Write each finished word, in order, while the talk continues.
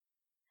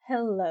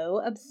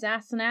Hello,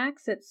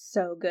 Sassenachs. It's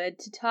so good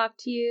to talk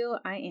to you.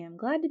 I am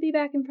glad to be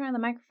back in front of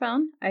the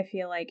microphone. I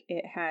feel like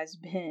it has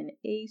been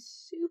a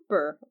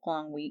super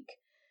long week.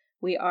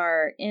 We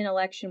are in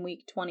election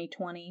week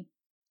 2020.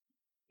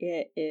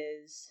 It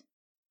is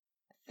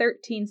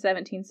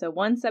 13/17, so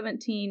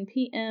 1:17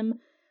 p.m.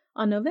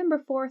 on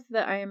November 4th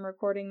that I am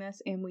recording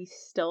this, and we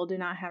still do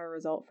not have a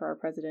result for our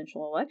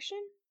presidential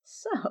election.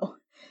 So,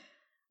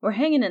 we're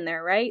hanging in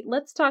there, right?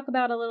 Let's talk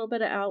about a little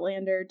bit of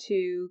Outlander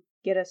to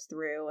get us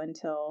through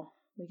until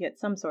we get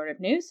some sort of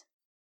news.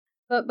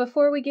 But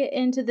before we get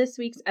into this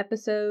week's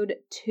episode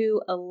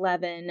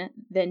 211,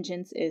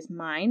 Vengeance is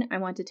Mine, I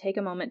want to take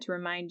a moment to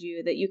remind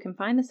you that you can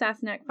find the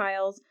Sassenach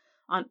Files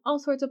on all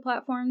sorts of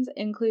platforms,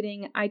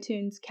 including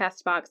iTunes,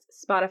 CastBox,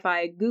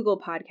 Spotify, Google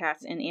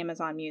Podcasts, and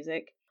Amazon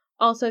Music.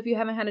 Also, if you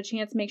haven't had a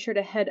chance, make sure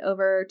to head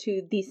over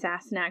to the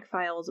Sassenach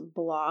Files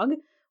blog.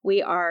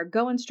 We are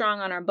going strong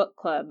on our book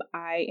club.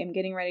 I am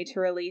getting ready to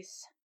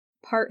release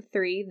part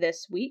 3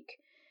 this week.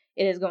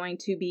 It is going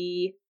to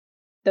be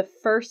the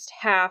first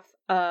half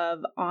of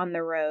On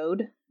the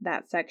Road,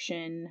 that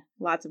section.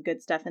 Lots of good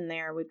stuff in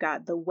there. We've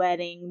got the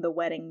wedding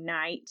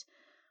night,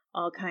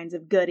 all kinds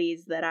of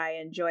goodies that I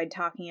enjoyed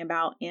talking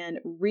about and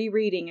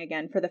rereading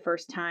again for the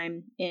first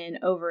time in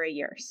over a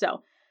year.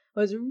 So I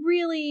was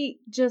really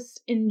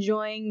just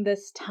enjoying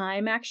this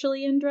time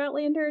actually in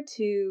Droughtlander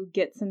to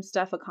get some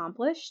stuff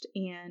accomplished,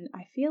 and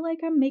I feel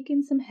like I'm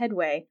making some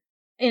headway.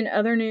 In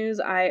other news,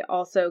 I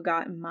also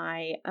got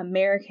my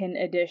American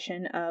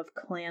edition of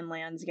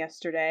Clanlands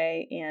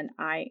yesterday, and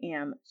I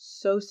am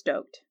so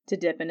stoked to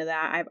dip into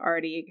that. I've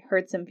already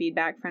heard some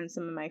feedback from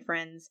some of my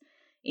friends,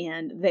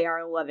 and they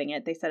are loving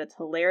it. They said it's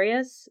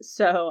hilarious,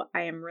 so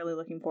I am really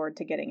looking forward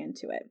to getting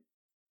into it.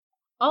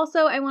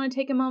 Also, I want to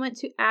take a moment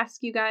to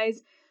ask you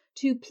guys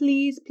to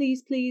please,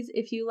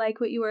 if you like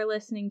what you are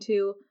listening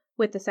to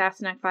with the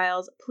Sassenach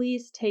Files,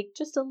 please take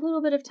just a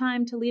little bit of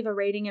time to leave a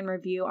rating and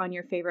review on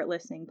your favorite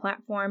listening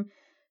platform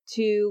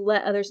to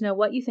let others know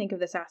what you think of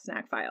the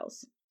Sassenach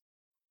Files.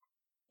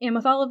 And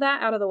with all of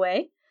that out of the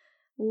way,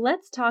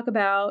 let's talk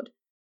about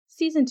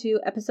Season 2,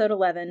 Episode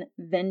 11,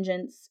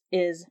 Vengeance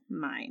is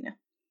Mine.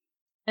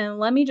 And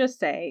let me just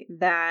say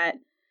that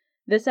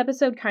this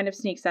episode kind of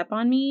sneaks up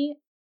on me.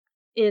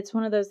 It's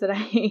one of those that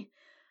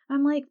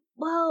I'm like,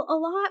 well, a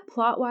lot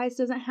plot-wise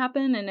doesn't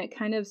happen, and it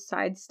kind of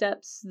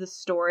sidesteps the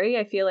story.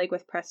 I feel like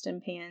with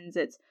Preston Pans,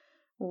 it's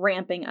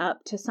ramping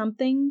up to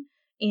something,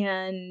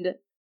 and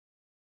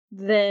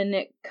then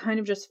it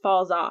kind of just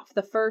falls off.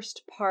 The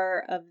first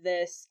part of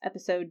this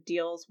episode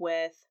deals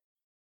with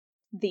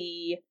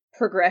the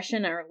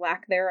progression, or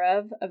lack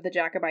thereof, of the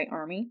Jacobite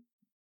army,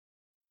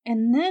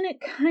 and then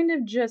it kind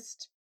of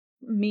just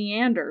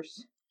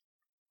meanders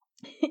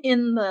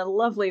in the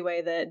lovely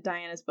way that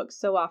Diana's books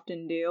so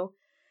often do.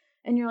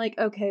 And you're like,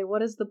 okay,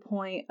 what is the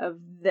point of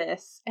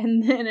this?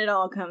 And then it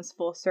all comes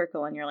full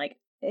circle and you're like,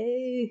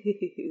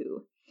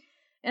 ooh.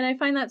 And I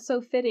find that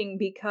so fitting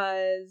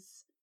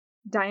because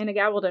Diana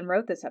Gabaldon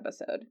wrote this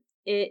episode.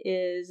 It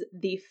is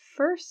the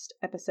first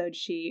episode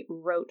she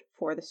wrote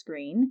for the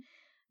screen.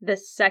 The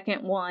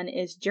second one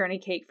is Journey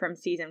Cake from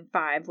season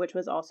 5, which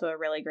was also a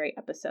really great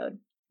episode.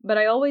 But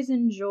I always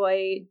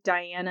enjoy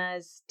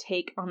Diana's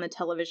take on the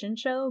television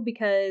show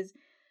because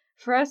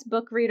for us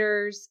book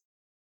readers,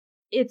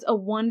 it's a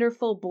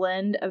wonderful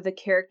blend of the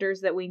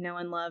characters that we know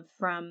and love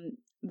from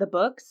the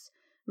books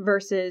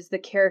versus the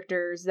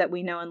characters that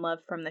we know and love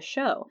from the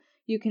show.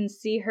 You can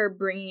see her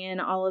bringing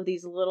in all of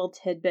these little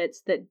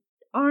tidbits that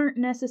aren't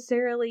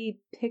necessarily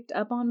picked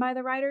up on by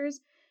the writers.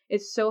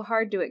 It's so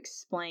hard to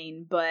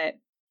explain, but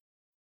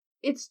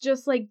it's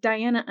just like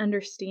Diana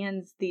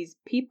understands these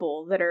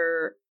people that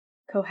are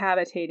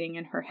cohabitating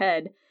in her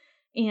head,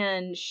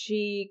 and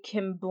she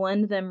can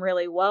blend them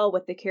really well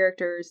with the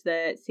characters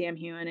that Sam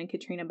Heughan and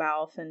Katrina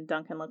Balfe and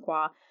Duncan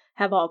Lacroix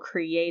have all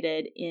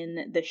created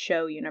in the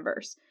show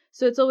universe.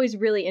 So it's always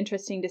really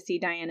interesting to see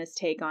Diana's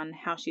take on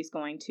how she's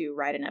going to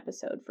write an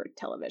episode for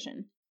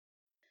television.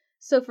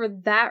 So for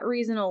that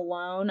reason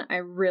alone, I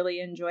really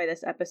enjoy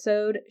this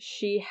episode.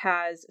 She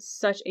has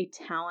such a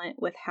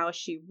talent with how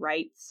she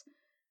writes.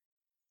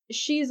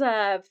 She's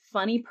a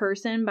funny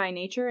person by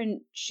nature,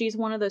 and she's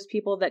one of those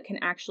people that can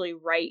actually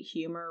write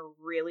humor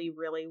really,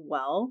 really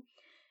well.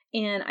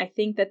 And I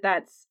think that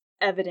that's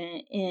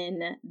evident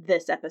in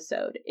this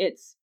episode.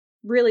 It's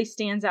really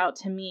stands out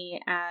to me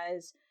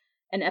as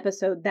an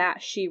episode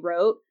that she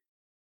wrote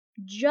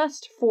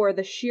just for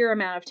the sheer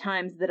amount of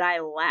times that I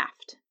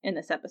laughed in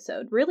this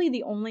episode. Really,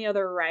 the only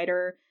other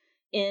writer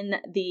in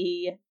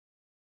the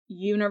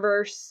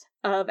universe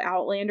of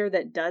Outlander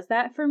that does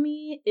that for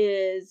me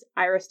is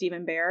Ira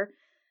Stephen Bear.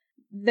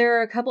 There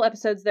are a couple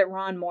episodes that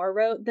Ron Moore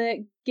wrote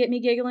that get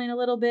me giggling a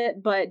little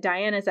bit, but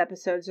Diana's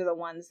episodes are the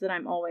ones that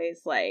I'm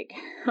always like,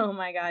 oh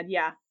my god,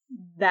 yeah,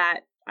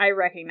 that, I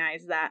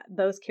recognize that.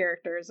 Those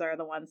characters are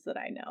the ones that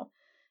I know.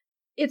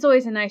 It's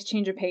always a nice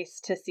change of pace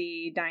to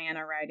see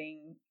Diana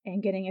writing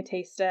and getting a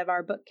taste of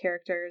our book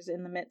characters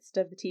in the midst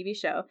of the TV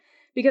show,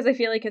 because I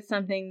feel like it's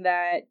something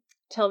that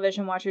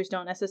television watchers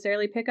don't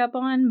necessarily pick up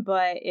on,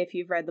 but if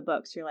you've read the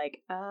books, you're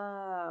like,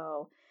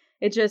 oh,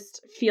 it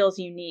just feels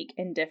unique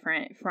and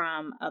different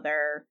from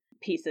other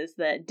pieces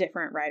that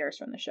different writers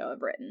from the show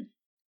have written.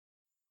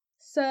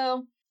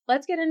 So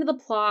let's get into the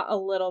plot a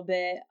little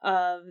bit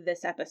of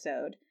this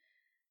episode.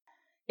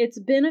 It's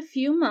been a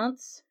few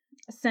months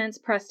since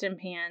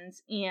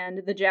Prestonpans,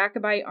 and the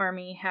Jacobite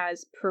army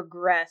has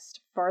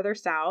progressed farther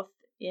south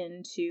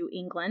into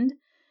England.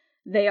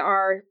 They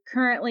are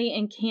currently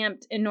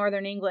encamped in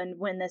northern England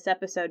when this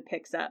episode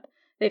picks up.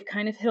 They've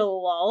kind of hit a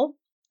lull.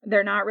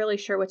 They're not really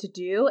sure what to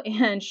do,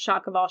 and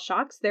shock of all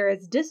shocks, there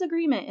is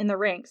disagreement in the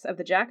ranks of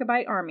the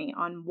Jacobite army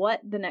on what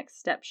the next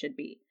step should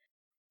be.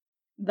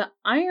 The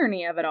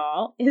irony of it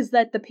all is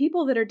that the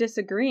people that are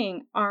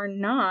disagreeing are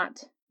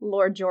not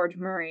Lord George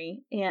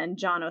Murray and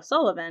John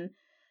O'Sullivan,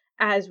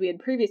 as we had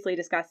previously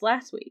discussed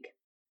last week.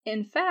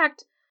 In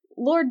fact,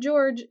 Lord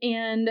George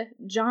and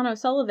John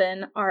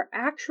O'Sullivan are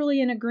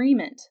actually in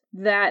agreement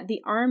that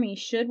the army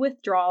should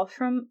withdraw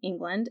from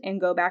England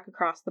and go back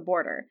across the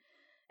border.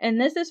 And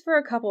this is for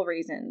a couple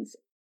reasons.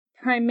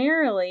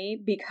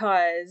 Primarily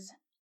because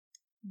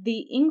the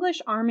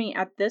English army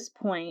at this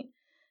point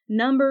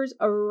numbers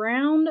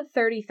around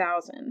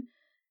 30,000.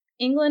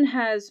 England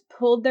has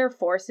pulled their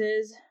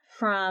forces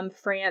from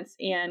France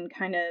and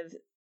kind of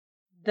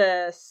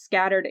the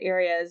scattered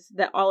areas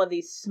that all of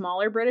these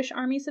smaller British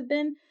armies have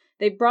been.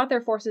 They've brought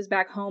their forces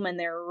back home and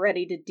they're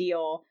ready to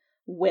deal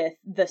with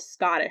the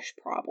Scottish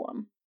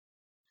problem.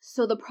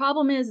 So the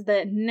problem is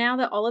that now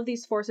that all of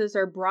these forces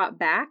are brought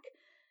back,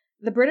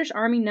 the British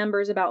army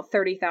numbers about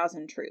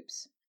 30,000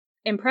 troops.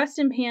 In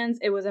Prestonpans,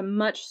 it was a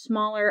much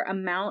smaller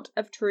amount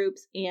of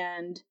troops,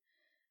 and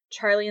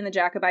Charlie and the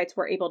Jacobites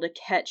were able to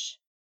catch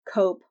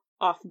Cope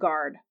off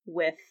guard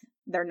with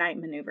their night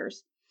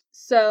maneuvers.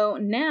 So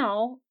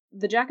now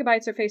the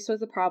Jacobites are faced with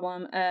the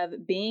problem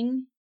of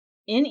being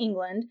in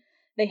England.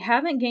 They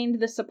haven't gained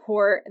the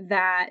support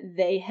that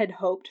they had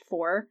hoped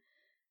for.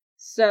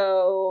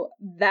 So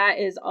that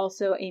is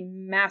also a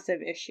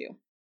massive issue.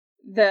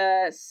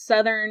 The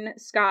Southern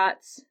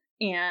Scots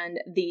and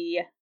the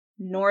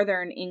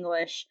Northern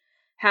English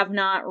have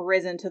not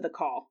risen to the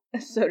call,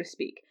 so to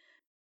speak.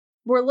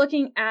 We're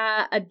looking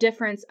at a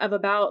difference of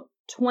about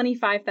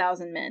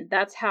 25,000 men.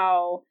 That's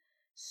how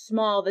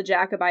small the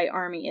Jacobite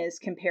army is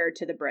compared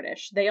to the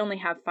British. They only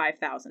have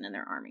 5,000 in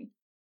their army.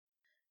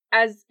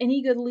 As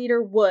any good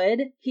leader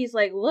would, he's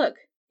like, look,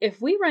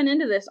 if we run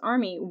into this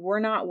army, we're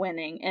not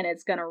winning and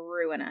it's going to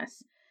ruin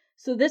us.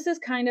 So this is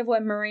kind of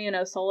what Murray and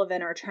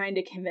O'Sullivan are trying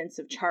to convince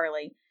of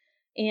Charlie.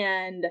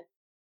 And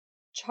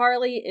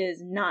Charlie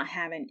is not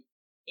having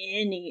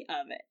any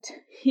of it.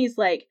 He's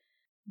like,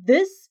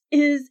 this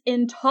is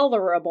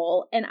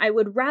intolerable, and I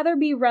would rather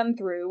be run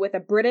through with a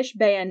British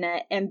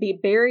bayonet and be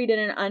buried in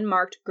an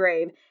unmarked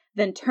grave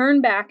than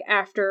turn back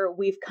after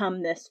we've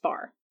come this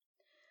far.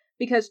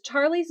 Because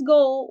Charlie's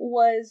goal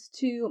was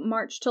to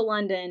march to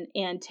London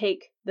and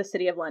take the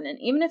city of London,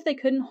 even if they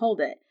couldn't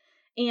hold it.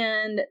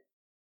 And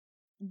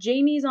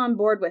Jamie's on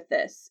board with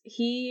this.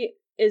 He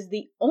is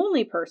the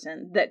only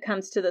person that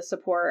comes to the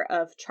support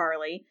of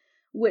Charlie,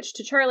 which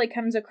to Charlie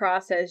comes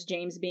across as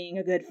James being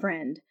a good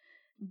friend.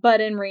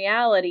 But in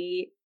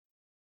reality,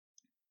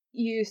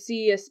 you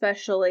see,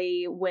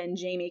 especially when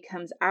Jamie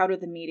comes out of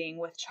the meeting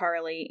with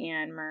Charlie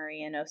and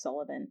Murray and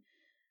O'Sullivan,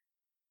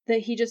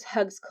 that he just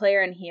hugs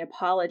Claire and he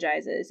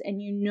apologizes.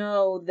 And you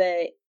know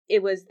that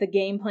it was the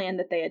game plan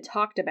that they had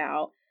talked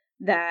about,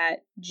 that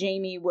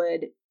Jamie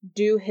would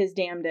do his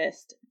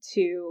damnedest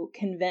to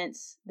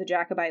convince the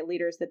Jacobite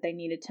leaders that they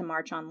needed to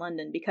march on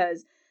London,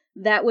 because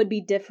that would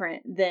be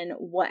different than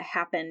what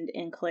happened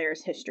in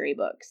Claire's history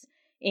books.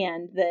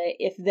 And that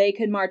if they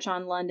could march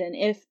on London,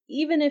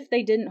 even if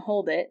they didn't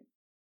hold it,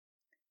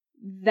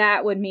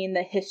 that would mean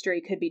that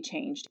history could be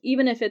changed,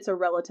 even if it's a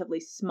relatively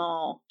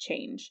small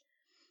change.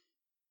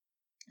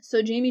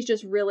 So Jamie's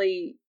just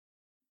really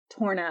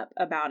torn up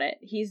about it.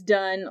 He's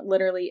done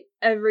literally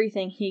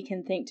everything he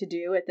can think to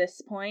do at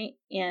this point,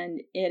 and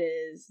it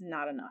is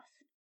not enough.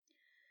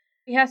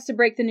 He has to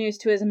break the news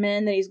to his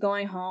men that he's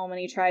going home, and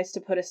he tries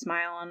to put a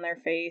smile on their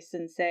face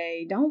and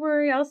say, don't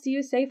worry, I'll see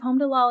you safe home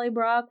to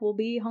Lollybrook. We'll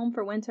be home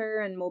for winter,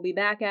 and we'll be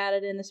back at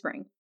it in the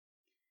spring.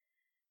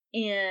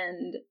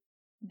 And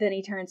then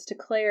he turns to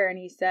Claire and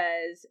he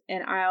says,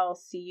 and I'll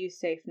see you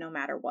safe no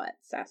matter what,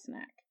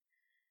 Sassenach.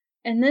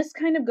 And this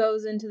kind of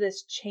goes into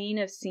this chain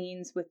of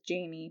scenes with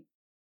Jamie,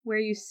 where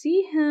you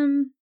see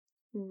him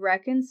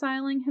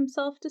reconciling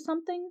himself to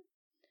something.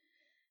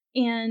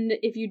 And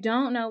if you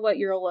don't know what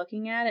you're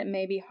looking at, it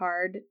may be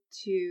hard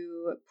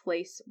to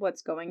place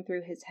what's going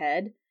through his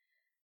head.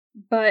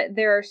 But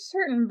there are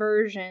certain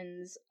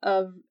versions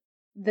of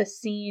the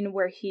scene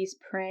where he's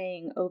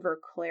praying over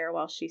Claire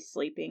while she's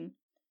sleeping,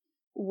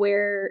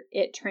 where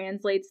it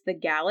translates the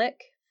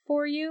Gaelic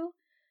for you.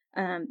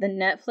 The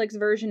Netflix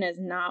version is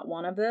not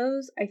one of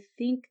those. I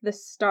think the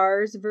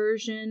Stars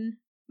version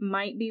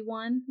might be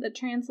one that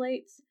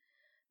translates.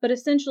 But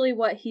essentially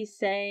what he's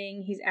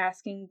saying, he's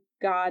asking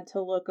God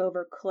to look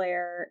over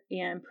Claire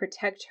and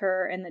protect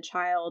her and the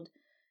child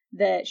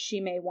that she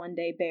may one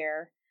day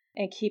bear,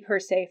 and keep her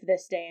safe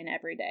this day and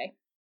every day.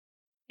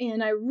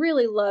 And I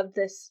really loved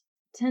this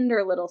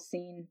tender little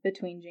scene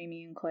between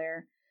Jamie and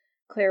Claire.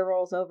 Claire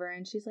rolls over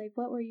and she's like,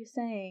 "What were you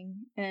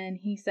saying?" And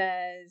he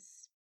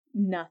says,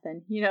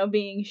 "Nothing,"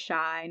 being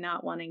shy,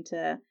 not wanting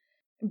to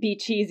be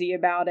cheesy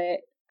about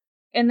it.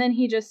 And then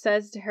he just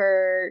says to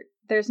her,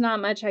 "There's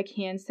not much I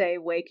can say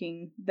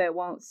waking that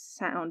won't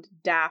sound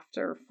daft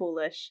or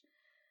foolish,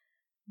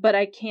 but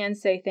I can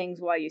say things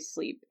while you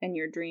sleep, and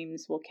your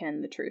dreams will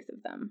ken the truth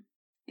of them."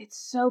 It's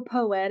so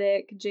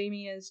poetic.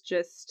 Jamie is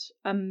just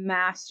a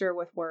master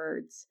with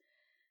words.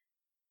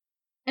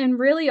 And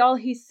really all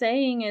he's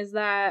saying is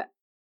that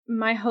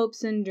my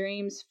hopes and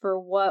dreams for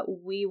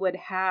what we would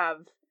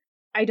have,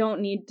 I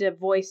don't need to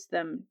voice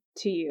them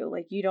to you.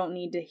 Like, you don't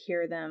need to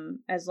hear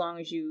them as long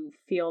as you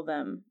feel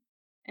them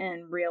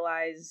and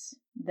realize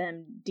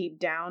them deep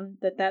down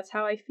that that's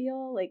how I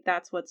feel. Like,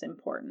 that's what's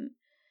important.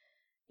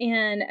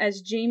 And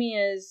as Jamie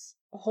is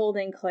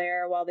holding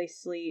Claire while they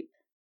sleep,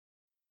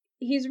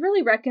 he's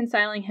really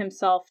reconciling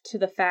himself to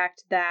the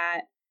fact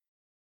that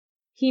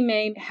he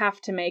may have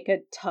to make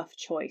a tough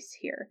choice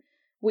here.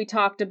 We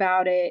talked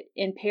about it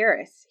in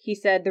Paris. He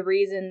said the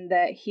reason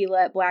that he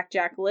let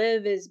Blackjack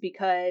live is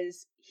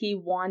because he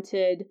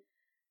wanted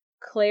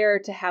Claire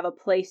to have a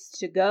place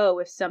to go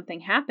if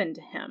something happened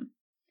to him.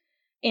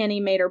 And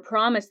he made her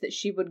promise that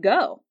she would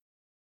go.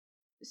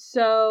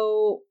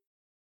 So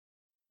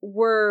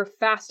we're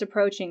fast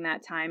approaching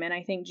that time, and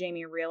I think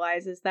Jamie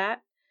realizes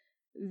that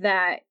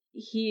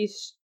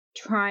he's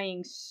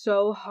trying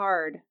so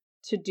hard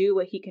to do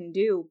what he can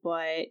do,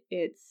 but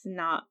it's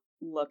not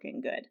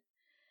looking good.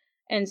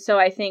 And so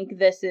I think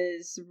this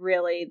is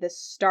really the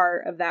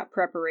start of that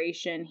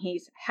preparation.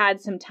 He's had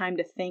some time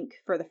to think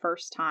for the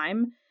first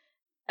time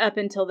up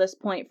until this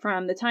point.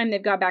 From the time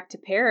they've got back to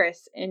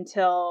Paris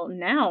until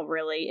now,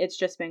 really, it's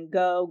just been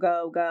go,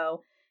 go,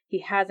 go. He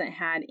hasn't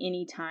had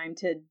any time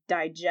to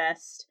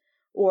digest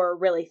or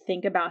really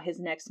think about his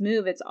next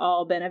move. It's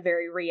all been a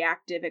very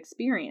reactive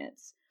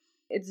experience.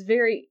 It's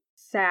very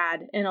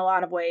sad in a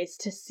lot of ways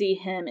to see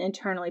him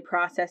internally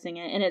processing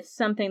it, and it's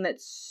something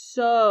that's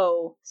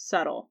so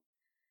subtle.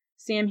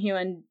 Sam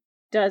Heughan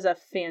does a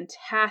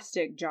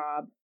fantastic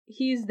job.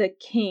 He's the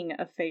king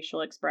of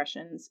facial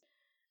expressions.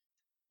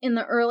 In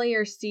the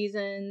earlier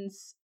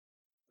seasons,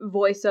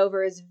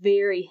 voiceover is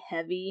very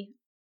heavy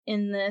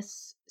in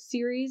this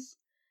series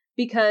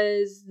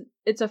because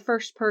it's a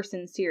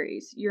first-person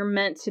series. You're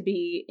meant to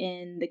be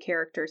in the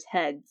characters'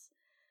 heads.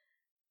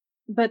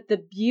 But the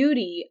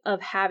beauty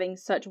of having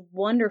such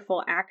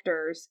wonderful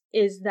actors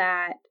is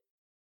that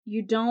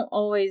you don't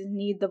always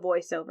need the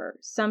voiceover.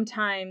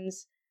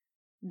 Sometimes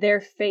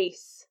their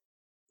face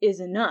is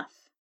enough.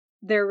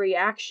 Their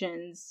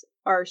reactions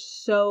are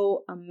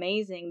so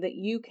amazing that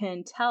you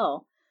can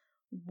tell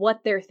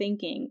what they're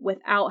thinking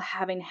without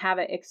having to have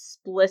it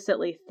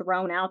explicitly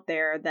thrown out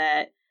there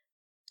that,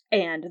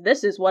 and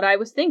this is what I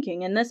was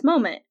thinking in this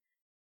moment.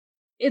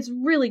 It's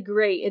really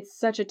great. It's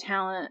such a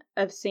talent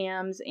of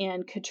Sam's,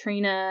 and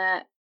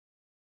Katrina,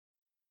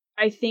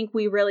 I think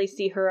we really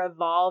see her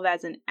evolve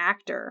as an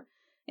actor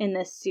in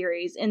this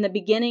series. In the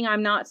beginning,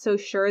 I'm not so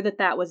sure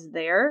that was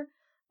there,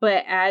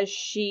 but as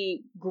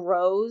she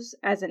grows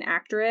as an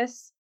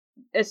actress,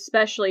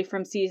 especially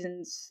from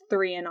seasons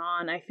 3 and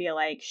on, I feel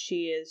like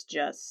she is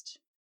just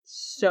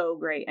so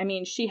great. I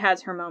mean, she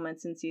has her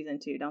moments in season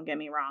 2, don't get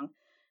me wrong.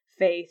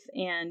 Faith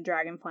and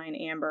Dragonfly and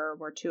Amber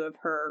were 2 of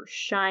her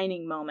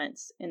shining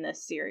moments in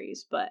this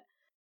series, but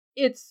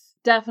it's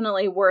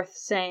definitely worth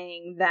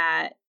saying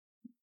that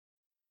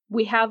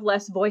we have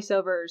less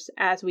voiceovers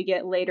as we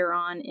get later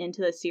on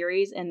into the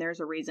series, and there's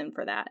a reason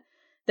for that.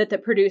 That the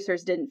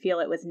producers didn't feel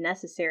it was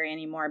necessary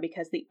anymore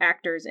because the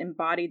actors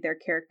embodied their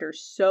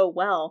characters so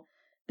well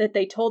that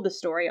they told the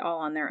story all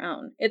on their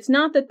own. It's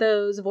not that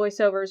those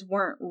voiceovers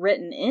weren't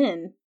written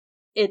in,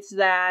 it's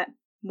that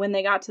when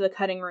they got to the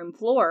cutting room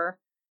floor,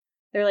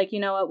 they're like, you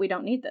know what, we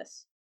don't need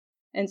this.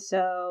 And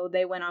so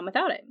they went on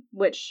without it,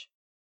 which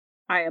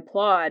I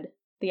applaud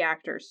the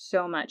actors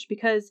so much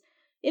because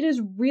it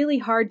is really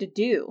hard to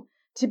do,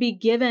 to be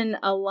given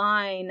a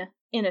line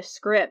in a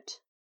script,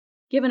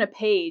 given a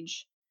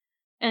page,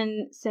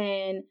 and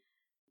saying,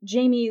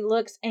 Jamie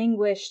looks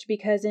anguished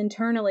because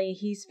internally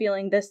he's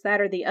feeling this,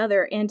 that, or the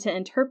other, and to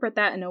interpret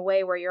that in a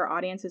way where your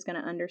audience is going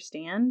to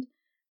understand,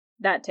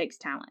 that takes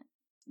talent.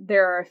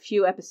 There are a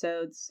few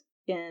episodes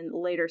in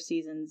later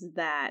seasons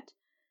that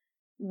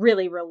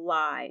really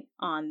rely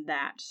on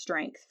that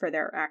strength for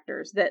their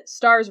actors, that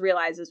Starz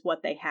realizes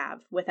what they have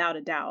without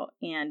a doubt,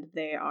 and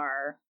they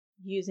are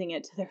using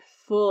it to their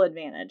full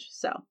advantage.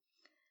 So,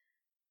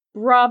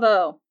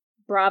 bravo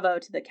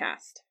to the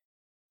cast.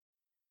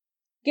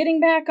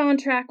 Getting back on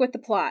track with the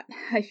plot.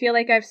 I feel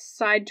like I've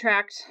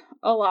sidetracked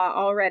a lot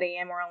already,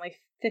 and we're only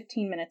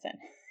 15 minutes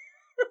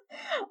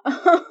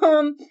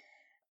in.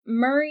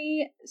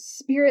 Murray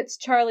spirits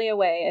Charlie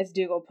away, as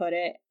Dougal put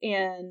it,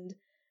 and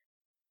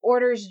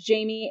orders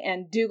Jamie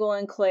and Dougal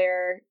and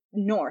Claire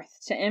north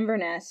to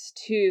Inverness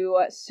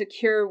to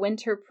secure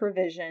winter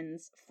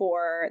provisions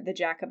for the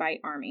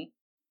Jacobite army.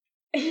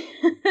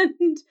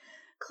 And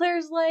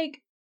Claire's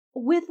like,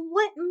 with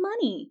what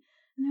money?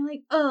 And they're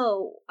like,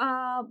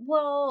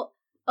 well,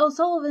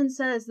 O'Sullivan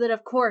says that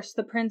of course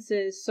the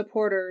prince's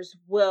supporters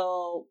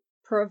will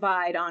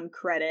provide on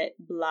credit,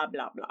 blah,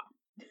 blah, blah.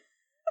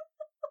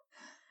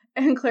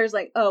 And Claire's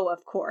like, oh,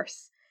 of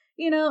course.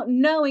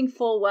 Knowing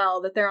full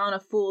well that they're on a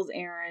fool's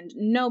errand,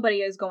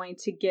 nobody is going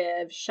to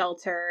give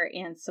shelter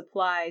and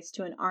supplies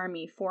to an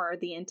army for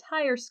the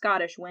entire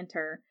Scottish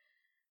winter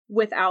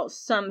without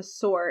some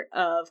sort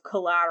of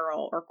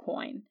collateral or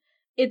coin.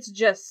 It's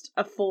just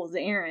a fool's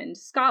errand.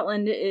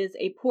 Scotland is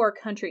a poor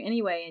country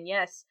anyway, and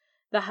yes,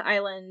 the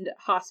Highland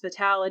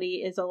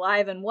hospitality is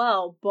alive and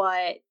well,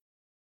 but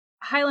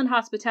Highland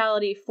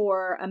hospitality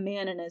for a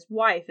man and his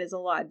wife is a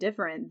lot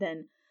different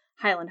than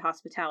Highland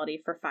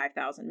hospitality for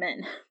 5,000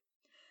 men.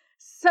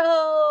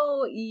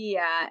 So,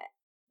 yeah,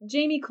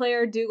 Jamie,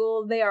 Claire,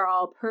 Dougal, they are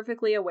all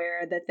perfectly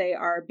aware that they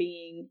are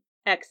being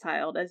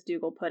exiled, as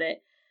Dougal put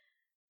it.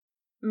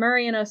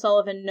 Murray and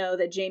O'Sullivan know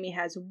that Jamie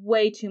has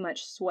way too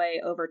much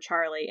sway over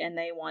Charlie, and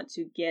they want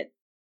to get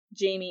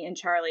Jamie and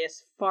Charlie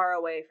as far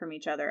away from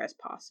each other as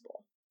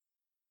possible.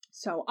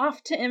 So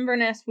off to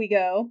Inverness we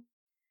go.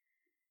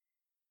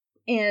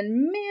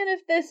 And man,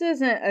 if this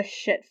isn't a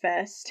shit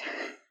fest.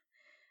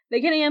 They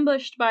get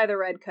ambushed by the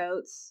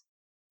Redcoats,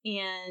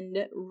 and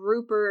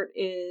Rupert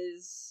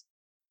is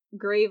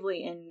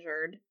gravely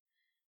injured.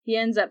 He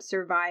ends up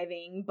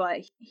surviving,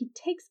 but he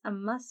takes a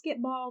musket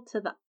ball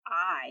to the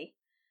eye.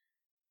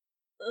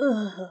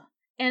 Ugh.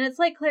 And it's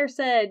like Claire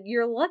said,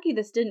 you're lucky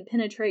this didn't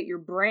penetrate your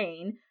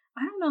brain.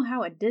 I don't know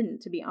how it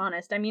didn't, to be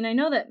honest. I mean, I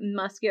know that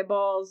musket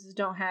balls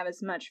don't have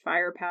as much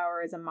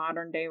firepower as a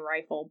modern day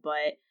rifle,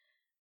 but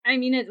I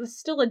mean, it was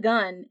still a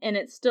gun, and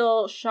it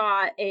still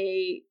shot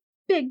a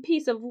big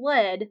piece of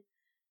lead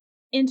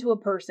into a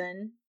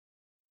person.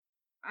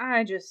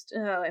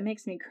 It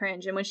makes me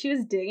cringe. And when she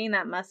was digging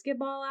that musket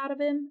ball out of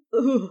him,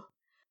 ugh.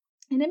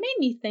 And it made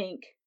me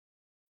think,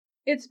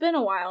 it's been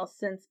a while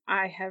since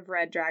I have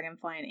read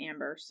Dragonfly and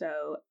Amber,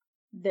 so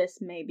this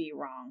may be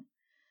wrong.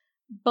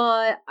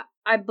 But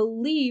I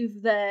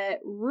believe that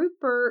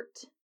Rupert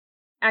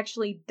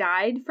actually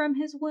died from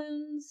his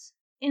wounds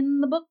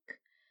in the book.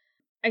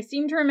 I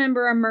seem to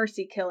remember a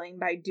mercy killing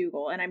by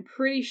Dougal, and I'm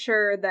pretty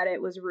sure that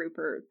it was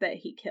Rupert that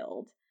he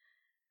killed.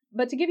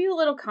 But to give you a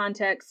little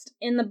context,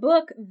 in the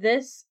book,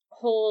 this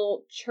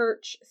whole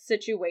church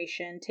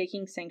situation,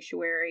 taking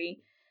sanctuary,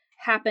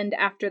 happened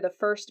after the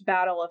first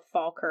Battle of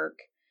Falkirk,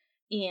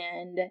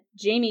 and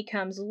Jamie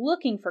comes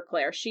looking for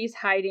Claire. She's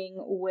hiding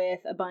with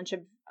a bunch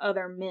of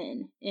other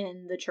men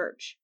in the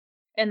church,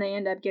 and they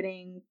end up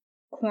getting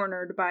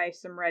cornered by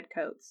some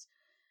redcoats.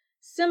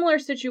 Similar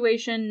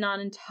situation,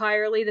 not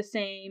entirely the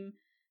same,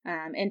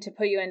 and to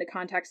put you into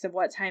context of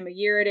what time of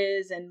year it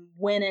is and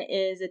when it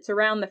is, it's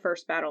around the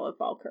first Battle of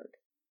Falkirk.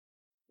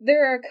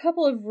 There are a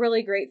couple of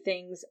really great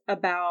things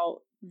about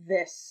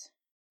this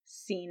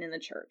scene in the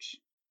church.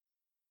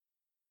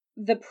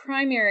 The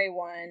primary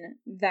one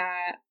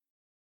that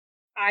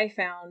I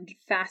found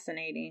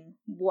fascinating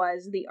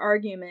was the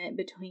argument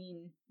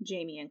between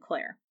Jamie and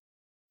Claire.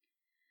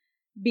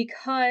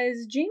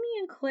 Because Jamie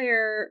and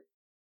Claire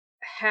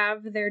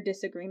have their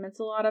disagreements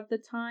a lot of the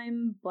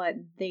time, but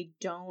they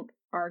don't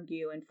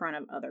argue in front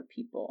of other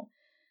people.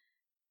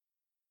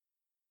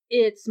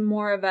 It's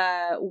more of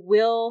a,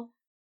 we'll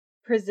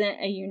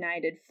present a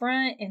united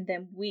front, and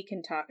then we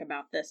can talk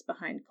about this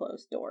behind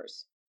closed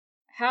doors.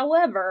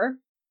 However,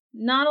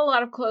 not a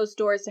lot of closed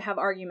doors to have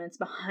arguments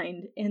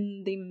behind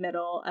in the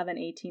middle of an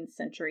 18th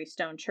century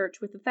stone church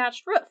with a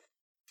thatched roof.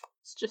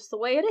 It's just the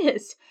way it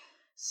is.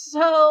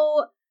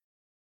 So,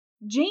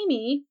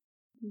 Jamie,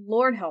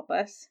 Lord help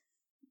us,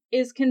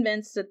 is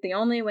convinced that the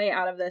only way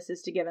out of this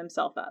is to give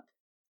himself up.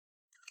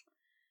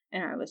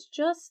 And I was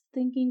just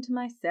thinking to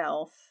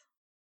myself,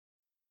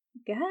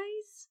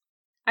 guys,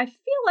 I feel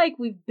like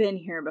we've been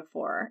here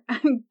before.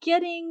 I'm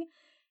getting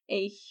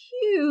a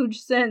huge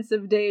sense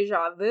of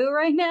deja vu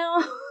right now.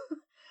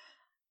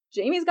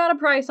 Jamie's got a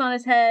price on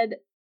his head,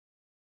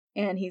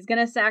 and he's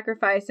gonna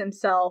sacrifice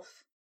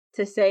himself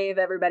to save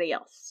everybody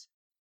else.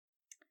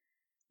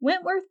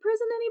 Wentworth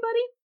Prison, anybody?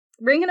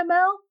 Ringing a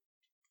bell?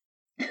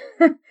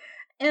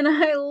 And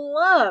I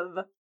love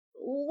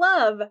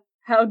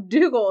how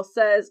Dougal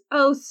says,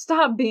 oh,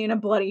 stop being a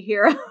bloody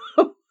hero.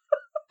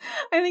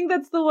 I think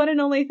that's the one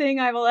and only thing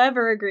I will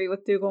ever agree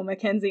with Dougal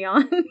Mackenzie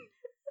on.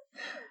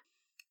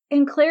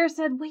 And Claire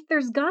said, wait,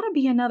 there's gotta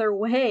be another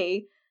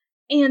way.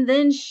 And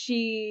then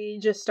she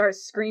just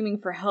starts screaming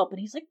for help. And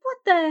he's like, what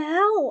the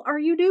hell are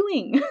you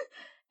doing?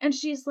 And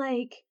she's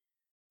like,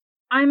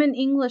 I'm an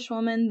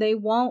Englishwoman. They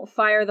won't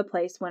fire the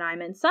place when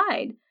I'm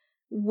inside.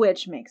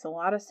 Which makes a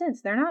lot of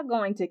sense. They're not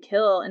going to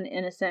kill an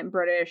innocent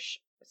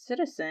British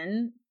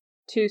citizen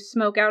to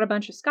smoke out a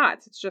bunch of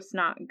Scots. It's just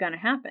not going to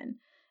happen.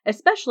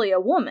 Especially a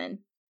woman.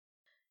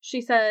 She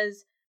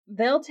says,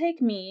 they'll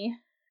take me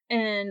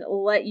and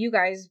let you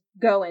guys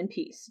go in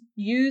peace.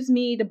 Use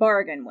me to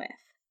bargain with.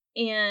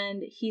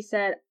 And he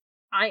said,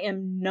 I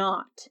am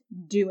not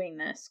doing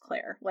this,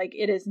 Claire. Like,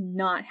 it is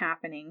not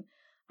happening.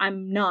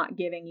 I'm not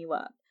giving you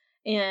up.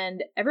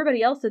 And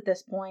everybody else at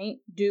this point,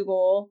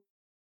 Dougal,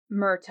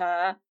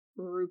 Myrta,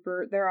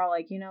 Rupert, they're all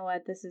like, you know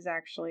what, this is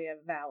actually a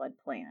valid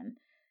plan.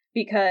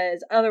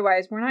 Because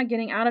otherwise, we're not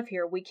getting out of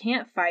here. We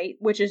can't fight,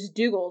 which is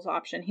Dougal's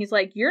option. He's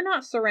like, you're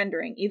not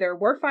surrendering. Either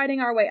we're fighting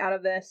our way out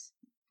of this,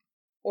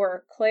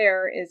 or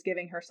Claire is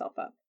giving herself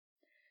up.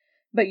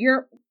 But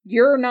you're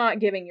not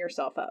giving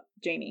yourself up,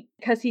 Jamie.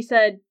 Because he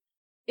said,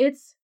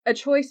 it's a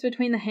choice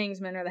between the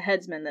hangsman or the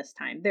headsman this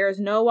time. There is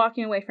no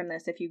walking away from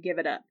this if you give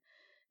it up.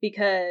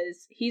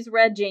 Because he's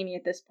read Jamie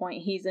at this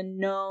point. He's a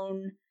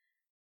known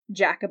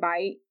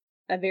Jacobite,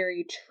 a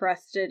very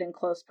trusted and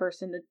close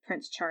person to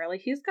Prince Charlie.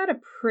 He's got a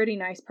pretty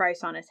nice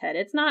price on his head.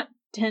 It's not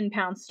 10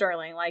 pounds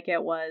sterling like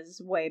it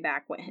was way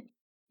back when.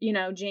 You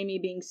know, Jamie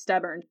being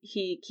stubborn,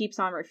 he keeps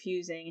on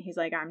refusing. He's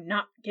like, I'm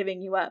not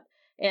giving you up.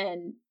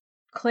 And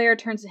Claire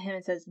turns to him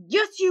and says,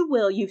 yes, you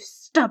will, you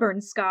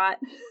stubborn Scot.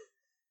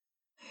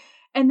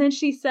 And then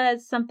she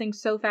says something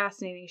so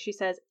fascinating. She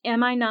says,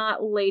 am I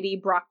not Lady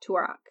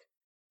Brockturach?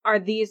 Are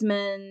these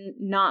men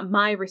not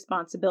my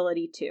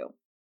responsibility too?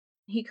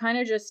 He kind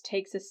of just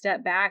takes a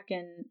step back,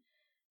 and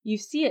you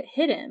see it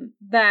hit him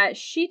that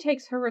she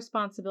takes her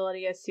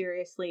responsibility as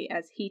seriously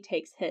as he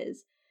takes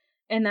his.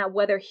 And that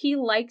whether he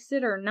likes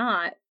it or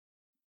not,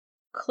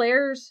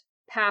 Claire's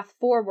path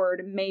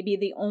forward may be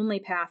the only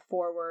path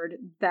forward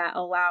that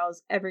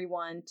allows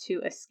everyone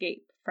to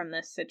escape from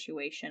this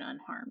situation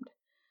unharmed.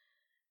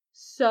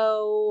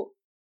 So,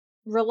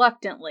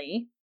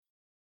 reluctantly,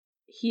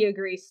 he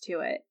agrees to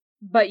it.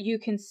 But you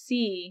can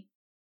see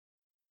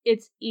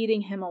it's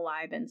eating him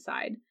alive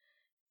inside.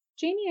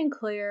 Jamie and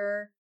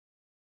Claire,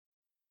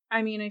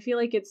 I mean, I feel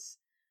like it's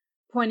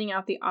pointing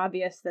out the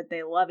obvious that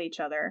they love each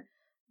other,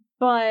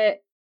 but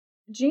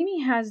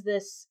Jamie has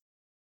this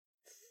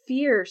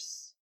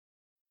fierce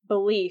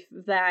belief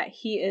that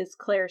he is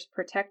Claire's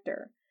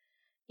protector.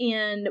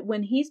 And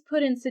when he's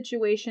put in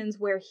situations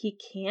where he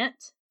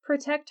can't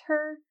protect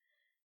her,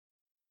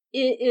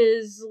 it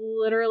is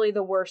literally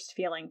the worst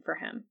feeling for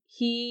him.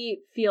 He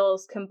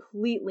feels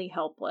completely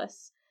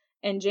helpless.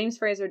 And James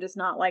Fraser does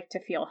not like to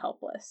feel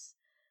helpless.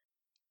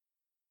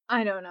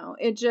 I don't know.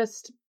 It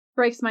just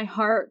breaks my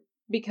heart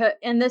because,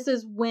 and this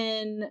is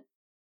when,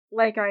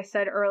 like I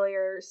said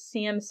earlier,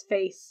 Sam's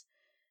face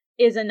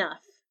is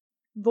enough.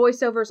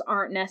 Voiceovers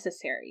aren't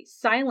necessary.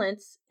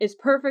 Silence is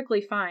perfectly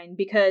fine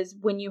because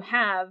when you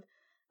have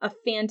a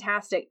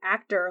fantastic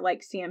actor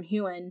like Sam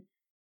Heughan,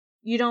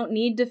 you don't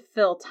need to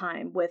fill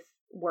time with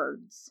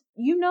words.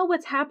 You know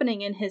what's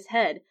happening in his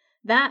head.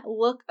 That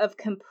look of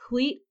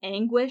complete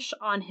anguish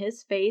on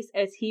his face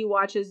as he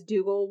watches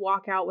Dougal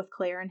walk out with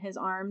Claire in his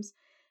arms,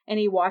 and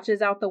he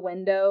watches out the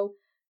window,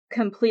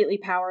 completely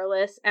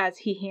powerless, as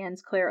he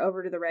hands Claire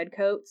over to the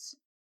Redcoats.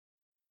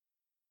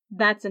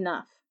 That's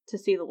enough to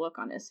see the look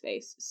on his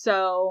face.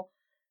 So,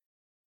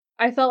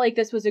 I felt like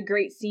this was a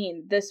great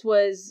scene. This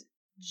was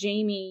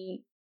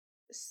Jamie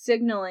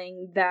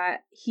signaling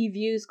that he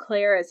views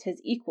Claire as his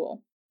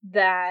equal,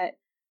 that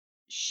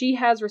she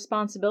has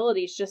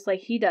responsibilities just like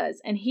he does,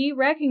 and he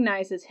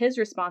recognizes his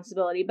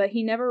responsibility, but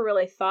he never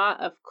really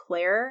thought of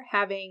Claire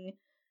having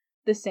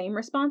the same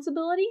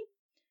responsibility.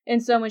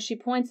 And so when she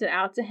points it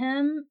out to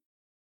him,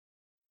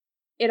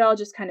 it all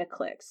just kind of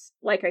clicks.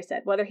 Like I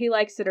said, whether he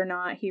likes it or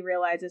not, he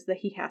realizes that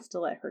he has to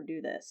let her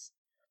do this.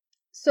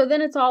 So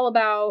then it's all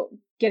about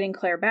getting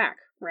Claire back,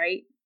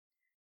 right?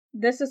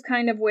 This is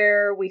kind of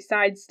where we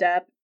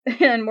sidestep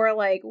and we're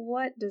like,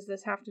 what does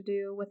this have to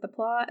do with the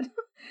plot?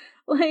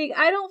 Like,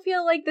 I don't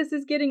feel like this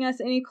is getting us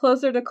any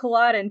closer to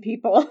Culloden,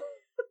 people.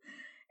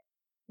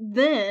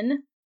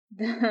 Then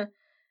the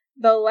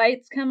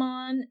lights come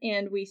on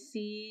and we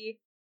see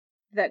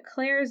that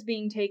Claire is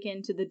being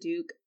taken to the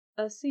Duke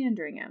of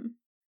Sandringham.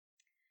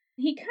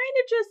 He kind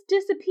of just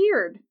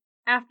disappeared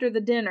after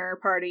the dinner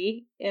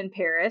party in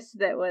Paris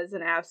that was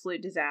an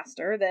absolute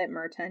disaster that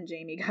Myrta and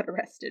Jamie got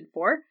arrested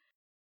for.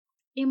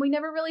 And we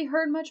never really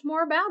heard much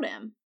more about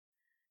him.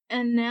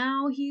 And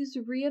now he's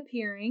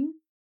reappearing.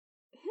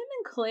 Him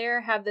and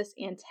Claire have this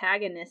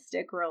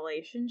antagonistic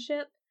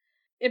relationship.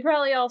 It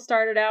probably all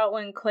started out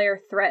when Claire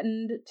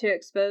threatened to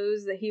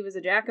expose that he was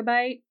a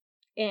Jacobite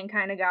and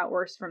kind of got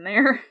worse from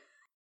there.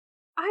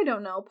 I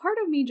don't know. Part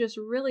of me just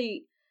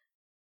really...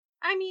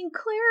 I mean,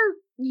 Claire,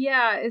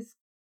 yeah, is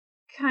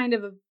kind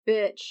of a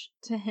bitch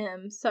to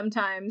him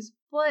sometimes,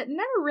 but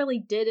never really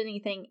did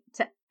anything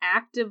to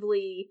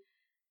actively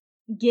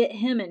get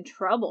him in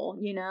trouble,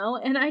 you know?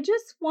 And I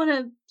just want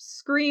to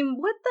scream,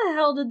 what the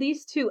hell did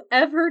these two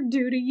ever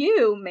do to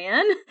you,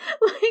 man?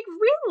 Like,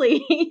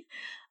 really?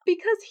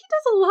 Because he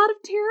does a lot of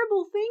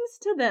terrible things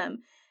to them.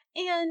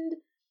 And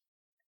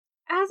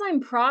as I'm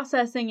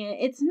processing it,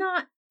 it's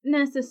not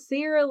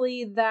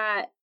necessarily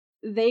that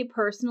they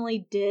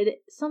personally did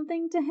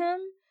something to him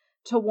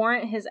to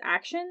warrant his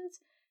actions.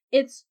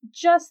 It's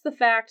just the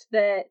fact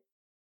that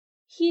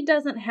he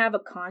doesn't have a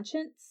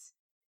conscience.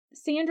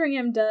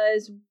 Sandringham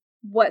does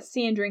what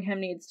Sandringham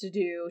needs to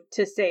do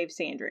to save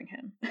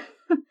Sandringham.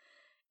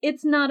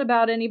 It's not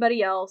about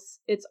anybody else.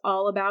 It's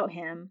all about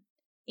him.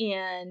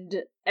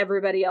 and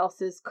everybody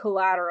else's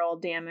collateral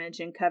damage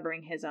and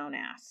covering his own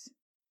ass.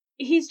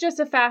 He's just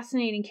a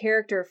fascinating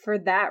character for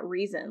that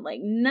reason.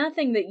 Like,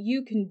 nothing that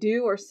you can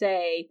do or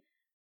say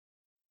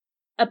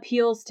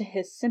appeals to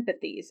his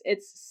sympathies.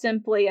 It's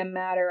simply a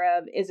matter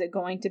of, is it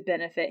going to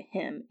benefit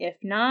him? If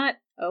not,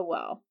 oh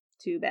well,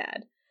 too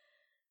bad.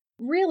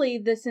 Really,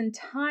 this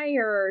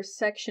entire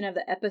section of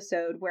the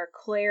episode where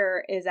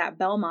Claire is at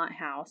Belmont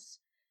House,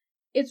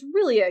 it's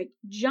really a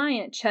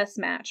giant chess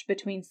match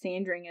between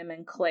Sandringham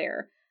and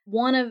Claire.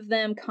 One of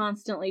them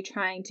constantly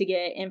trying to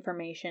get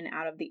information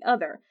out of the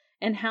other.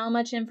 And how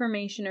much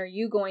information are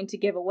you going to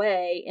give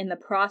away in the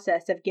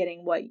process of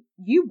getting what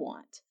you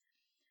want?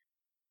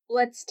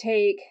 Let's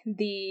take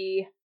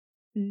the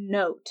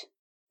note,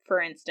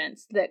 for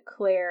instance, that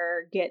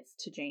Claire gets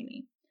to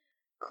Jamie.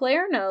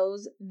 Claire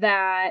knows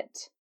that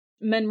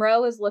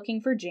Monroe is looking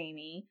for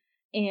Jamie,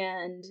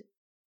 and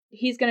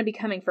he's going to be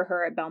coming for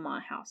her at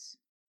Belmont House.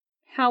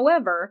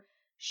 However,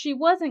 she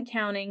wasn't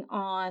counting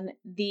on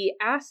the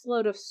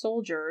assload of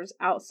soldiers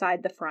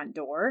outside the front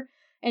door,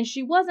 and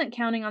she wasn't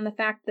counting on the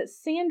fact that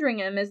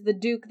Sandringham is the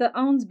Duke that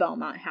owns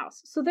Belmont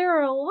House. So there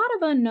are a lot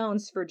of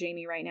unknowns for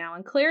Jamie right now,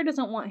 and Claire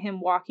doesn't want him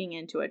walking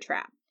into a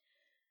trap.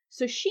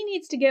 So she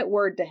needs to get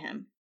word to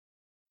him.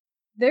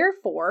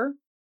 Therefore,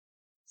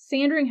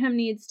 Sandringham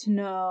needs to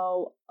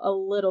know a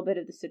little bit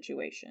of the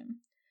situation.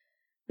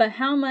 But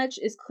how much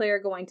is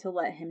Claire going to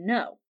let him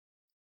know?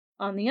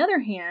 On the other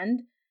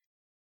hand,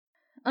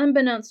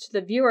 unbeknownst to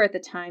the viewer at the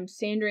time,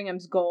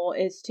 Sandringham's goal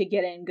is to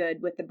get in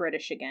good with the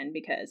British again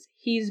because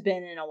he's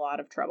been in a lot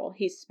of trouble.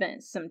 He's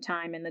spent some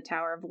time in the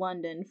Tower of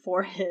London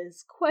for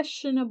his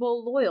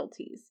questionable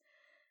loyalties.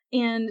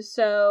 And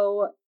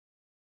so,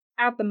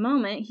 at the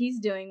moment, he's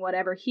doing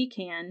whatever he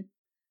can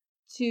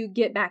to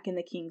get back in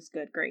the king's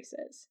good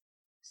graces.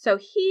 So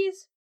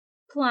he's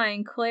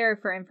plying Claire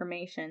for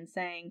information,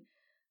 saying,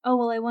 "Oh,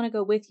 well, I want to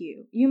go with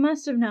you. You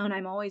must have known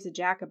I'm always a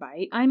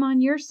Jacobite. I'm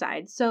on your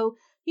side, so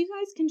you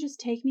guys can just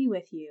take me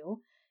with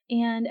you,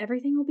 and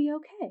everything will be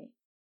okay."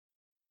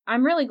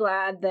 I'm really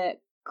glad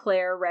that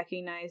Claire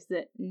recognized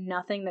that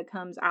nothing that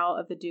comes out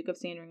of the Duke of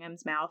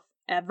Sandringham's mouth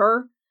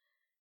ever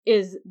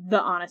is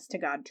the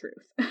honest-to-God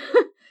truth.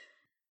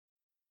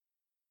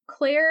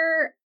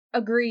 Claire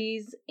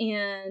agrees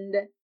and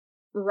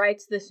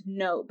writes this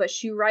note, but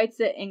she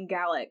writes it in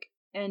Gaelic,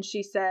 and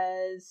she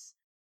says,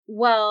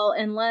 "Well,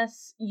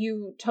 unless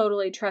you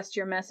totally trust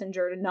your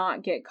messenger to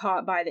not get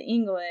caught by the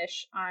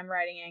English, I'm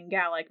writing in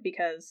Gaelic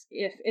because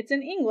if it's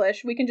in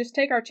English, we can just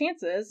take our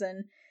chances,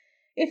 and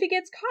if he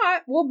gets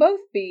caught, we'll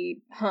both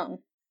be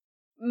hung."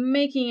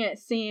 Making it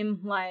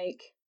seem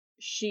like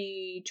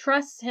she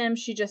trusts him,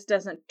 she just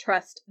doesn't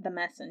trust the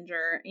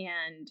messenger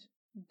and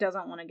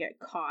doesn't want to get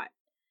caught.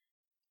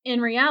 In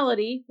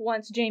reality,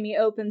 once Jamie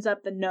opens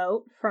up the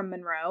note from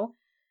Monroe,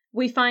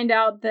 we find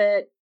out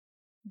that,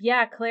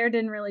 yeah, Claire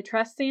didn't really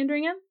trust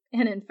Sandringham,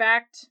 and in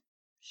fact,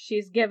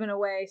 she's given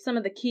away some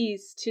of the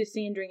keys to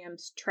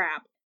Sandringham's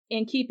trap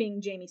and keeping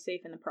Jamie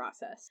safe in the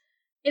process.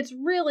 It's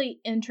really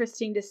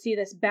interesting to see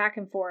this back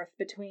and forth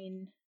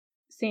between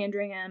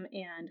Sandringham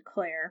and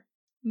Claire.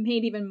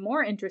 Made even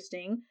more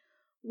interesting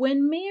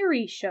when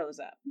Mary shows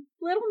up.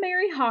 Little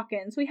Mary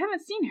Hawkins, we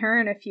haven't seen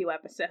her in a few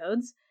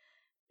episodes.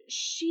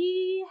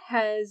 She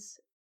has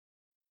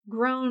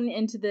grown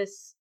into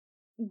this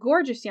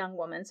gorgeous young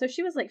woman. So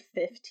she was like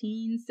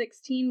 15,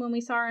 16 when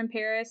we saw her in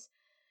Paris.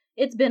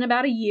 It's been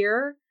about a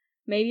year,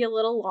 maybe a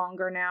little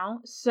longer now.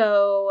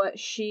 So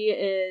she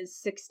is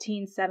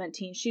 16,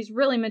 17. She's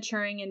really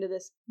maturing into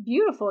this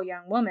beautiful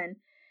young woman.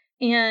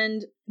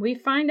 And we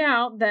find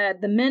out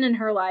that the men in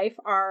her life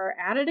are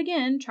at it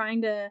again,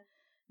 trying to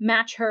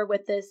match her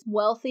with this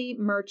wealthy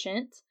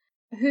merchant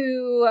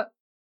who,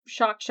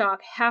 shock,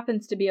 shock,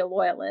 happens to be a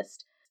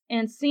loyalist.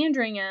 And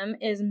Sandringham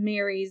is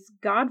Mary's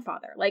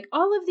godfather. Like,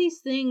 all of these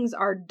things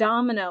are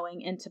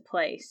dominoing into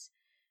place.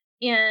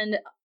 And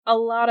a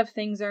lot of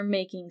things are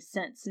making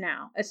sense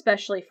now,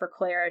 especially for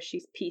Claire as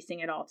she's piecing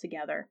it all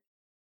together.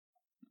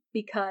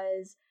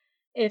 Because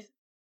if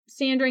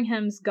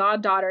Sandringham's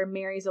goddaughter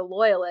marries a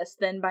loyalist,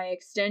 then by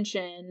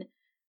extension,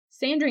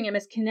 Sandringham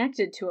is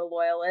connected to a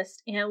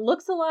loyalist, and it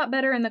looks a lot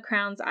better in the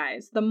Crown's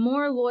eyes. The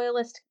more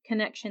loyalist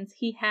connections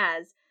he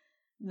has,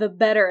 the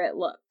better it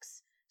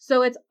looks.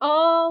 So it's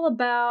all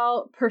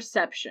about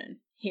perception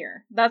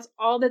here. That's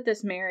all that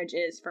this marriage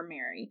is for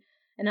Mary.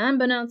 And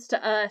unbeknownst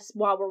to us,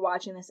 while we're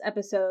watching this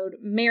episode,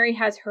 Mary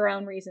has her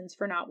own reasons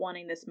for not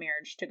wanting this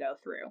marriage to go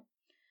through.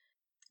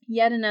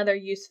 Yet another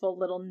useful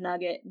little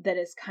nugget that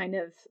is kind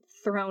of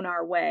thrown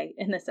our way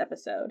in this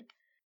episode.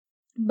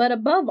 But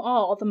above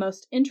all, the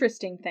most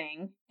interesting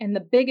thing, and the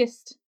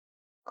biggest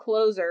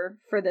closer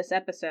for this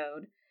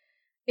episode,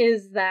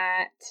 is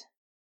that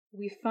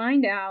we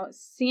find out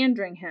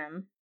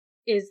Sandringham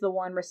is the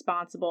one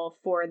responsible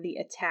for the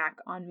attack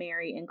on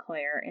Mary and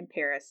Claire in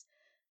Paris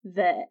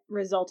that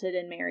resulted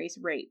in Mary's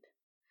rape.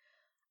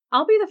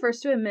 I'll be the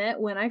first to admit,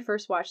 when I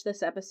first watched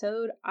this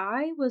episode,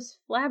 I was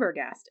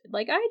flabbergasted.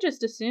 Like, I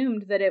just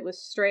assumed that it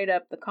was straight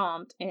up the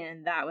Comte,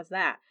 and that was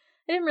that.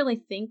 I didn't really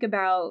think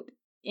about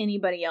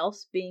anybody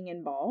else being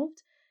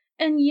involved.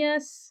 And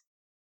yes,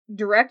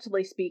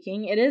 directly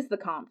speaking, it is the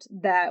Comte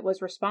that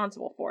was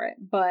responsible for it,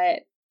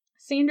 but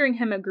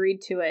Sandringham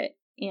agreed to it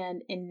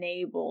and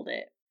enabled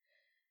it.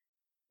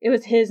 It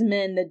was his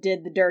men that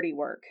did the dirty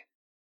work.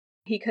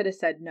 He could have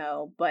said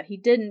no, but he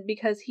didn't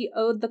because he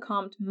owed the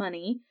Comte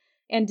money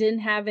and didn't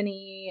have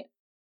any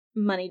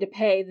money to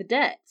pay the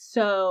debt.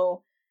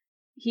 So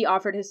he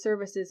offered his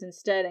services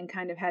instead and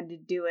kind of had to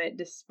do it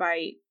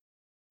despite,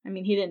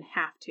 he didn't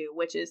have to,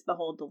 which is the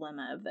whole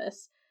dilemma of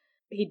this.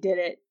 He did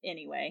it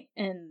anyway,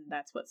 and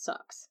that's what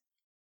sucks.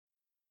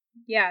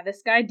 Yeah,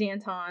 this guy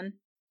Danton,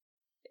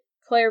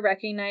 Claire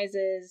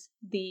recognizes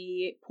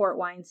the port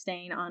wine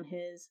stain on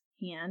his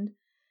hand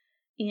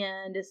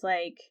and is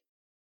like,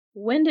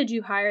 when did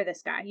you hire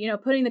this guy?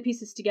 Putting the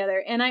pieces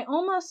together. And I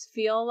almost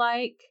feel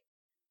like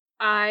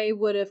I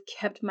would have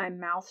kept my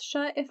mouth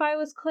shut if I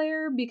was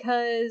Claire,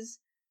 because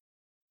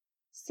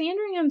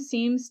Sandringham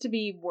seems to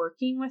be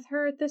working with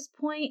her at this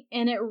point,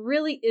 and it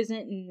really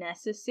isn't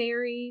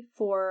necessary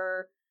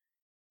for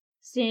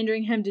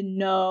Sandringham to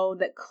know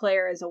that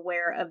Claire is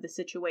aware of the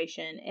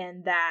situation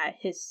and that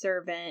his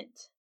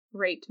servant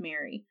raped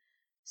Mary.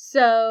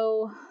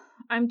 So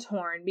I'm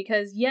torn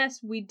because, yes,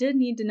 we did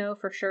need to know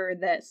for sure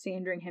that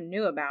Sandringham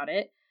knew about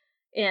it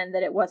and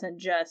that it wasn't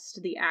just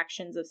the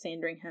actions of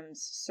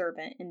Sandringham's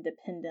servant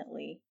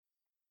independently.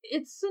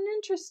 It's an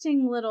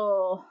interesting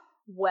little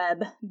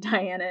web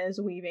Diana is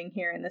weaving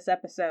here in this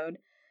episode,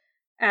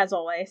 as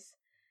always.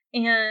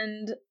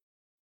 And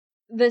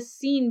the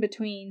scene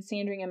between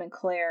Sandringham and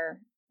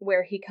Claire,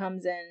 where he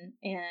comes in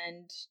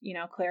and,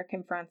 Claire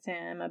confronts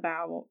him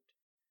about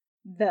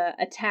the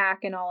attack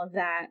and all of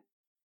that,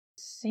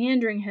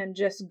 Sandringham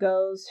just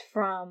goes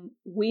from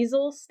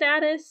weasel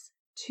status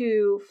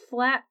to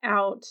flat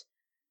out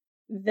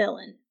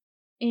villain.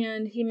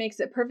 And he makes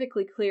it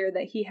perfectly clear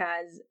that he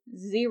has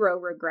zero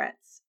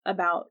regrets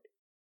about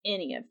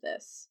any of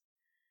this.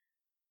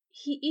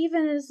 He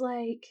even is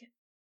like,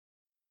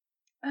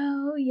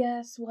 oh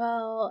yes,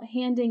 well,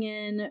 handing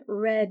in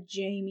Red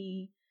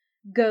Jamie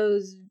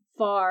goes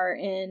far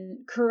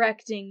in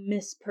correcting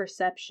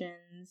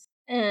misperceptions,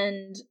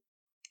 and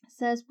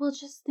says, well,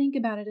 just think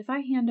about it. If I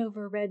hand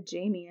over Red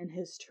Jamie and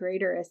his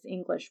traitorous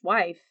English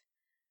wife,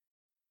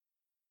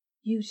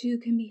 you two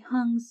can be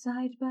hung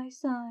side by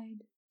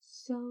side.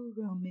 So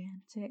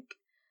romantic.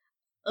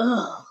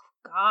 Ugh,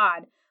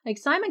 God. Like,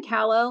 Simon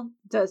Callow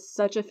does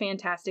such a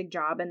fantastic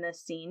job in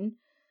this scene.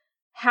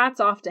 Hats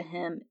off to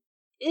him.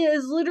 It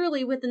is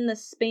literally within the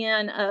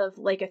span of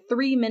like a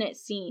 3-minute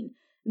scene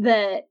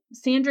that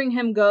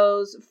Sandringham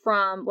goes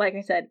from, like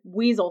I said,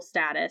 weasel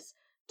status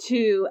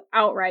to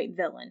outright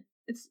villain.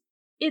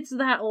 It's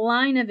that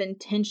line of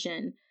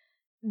intention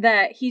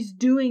that he's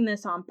doing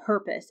this on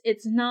purpose.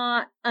 It's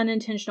not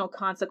unintentional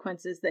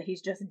consequences that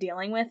he's just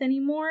dealing with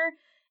anymore.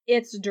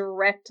 It's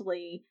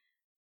directly,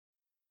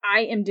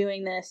 I am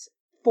doing this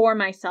for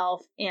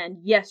myself, and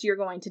yes, you're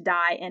going to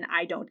die, and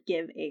I don't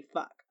give a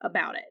fuck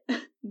about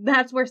it.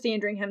 That's where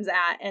Sandringham's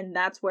at, and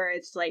that's where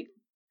it's like,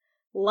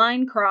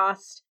 line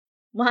crossed,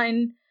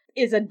 line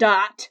is a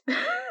dot.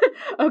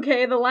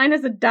 Okay, the line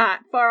is a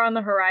dot far on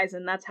the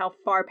horizon. That's how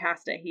far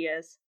past it he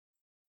is.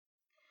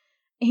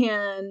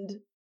 And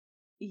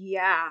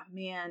yeah,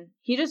 man,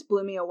 he just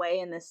blew me away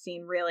in this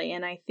scene, really.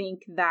 And I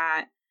think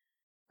that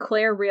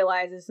Claire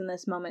realizes in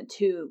this moment,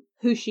 too,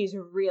 who she's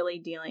really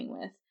dealing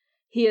with.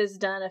 He has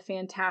done a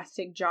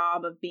fantastic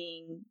job of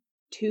being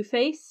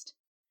two-faced.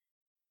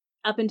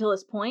 Up until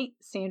this point,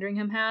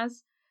 Sandringham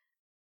has.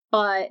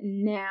 But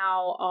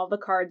now all the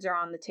cards are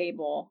on the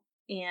table,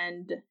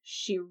 and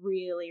she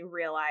really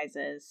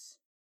realizes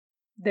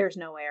there's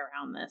no way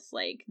around this.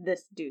 Like,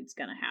 this dude's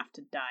gonna have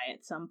to die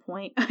at some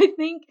point, I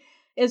think,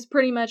 is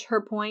pretty much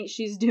her point.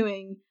 She's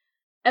doing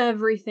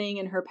everything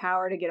in her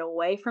power to get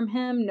away from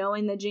him,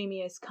 knowing that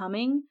Jamie is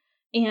coming.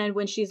 And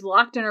when she's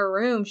locked in her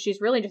room,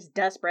 she's really just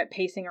desperate,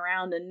 pacing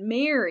around, and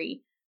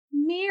Mary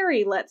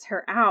lets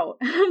her out.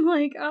 I'm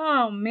like,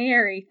 oh,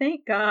 Mary,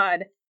 thank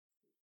God.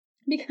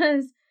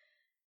 Because,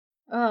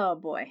 oh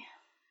boy.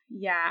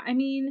 Yeah, I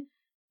mean,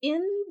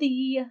 in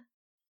the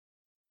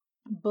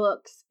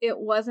books, it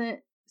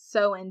wasn't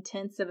so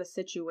intense of a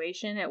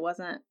situation. It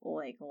wasn't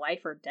like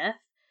life or death.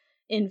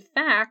 In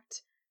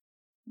fact,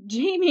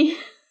 Jamie,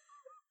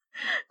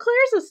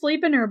 Claire's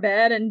asleep in her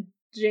bed and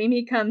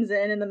Jamie comes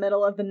in the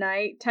middle of the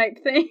night type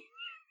thing.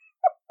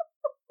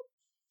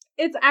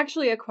 It's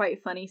actually a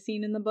quite funny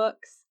scene in the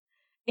books,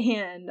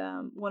 and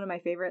one of my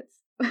favorites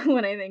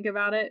when I think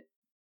about it,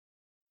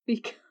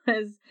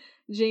 because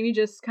Jamie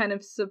just kind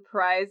of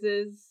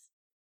surprises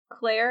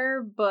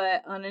Claire,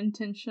 but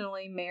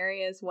unintentionally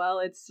Mary as well.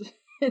 It's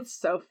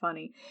so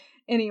funny.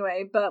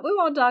 Anyway, but we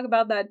won't talk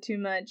about that too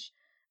much.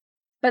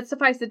 But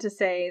suffice it to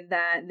say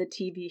that the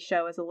TV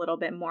show is a little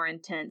bit more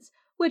intense,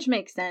 which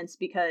makes sense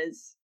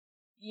because,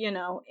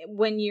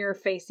 when you're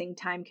facing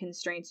time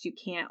constraints, you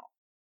can't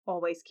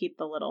always keep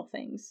the little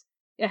things.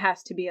 It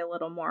has to be a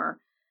little more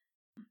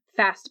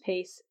fast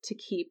paced to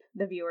keep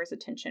the viewer's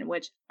attention,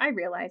 which I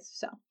realize.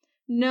 So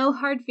no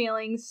hard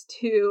feelings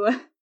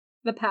to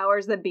the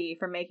powers that be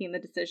for making the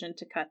decision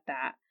to cut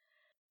that.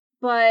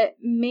 But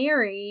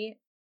Mary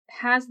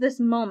has this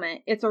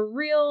moment.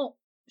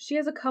 She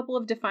has a couple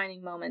of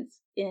defining moments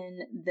in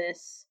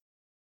this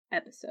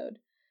episode.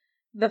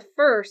 The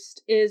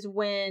first is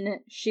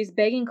when she's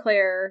begging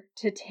Claire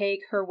to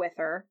take her with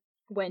her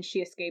when she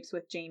escapes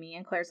with Jamie.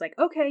 And Claire's like,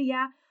 okay,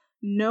 yeah,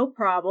 no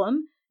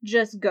problem.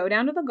 Just go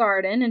down to the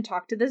garden and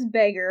talk to this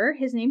beggar.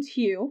 His name's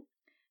Hugh.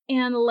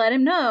 And let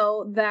him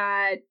know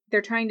that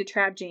they're trying to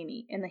trap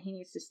Jamie and that he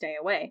needs to stay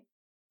away.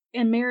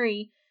 And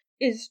Mary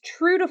is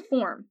true to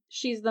form.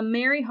 She's the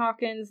Mary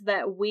Hawkins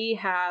that we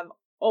have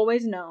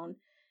always known.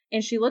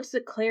 And she looks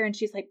at Claire and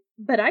she's like,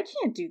 but I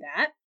can't do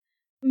that.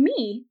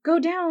 Me go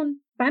down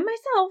by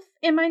myself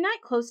in my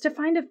night clothes to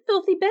find a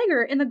filthy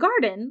beggar in the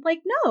garden?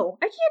 Like, no,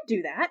 I can't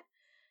do that.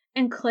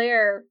 And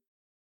Claire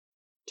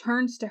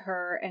turns to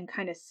her and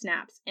kind of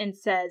snaps and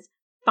says,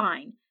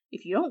 fine,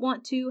 if you don't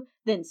want to,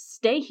 then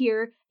stay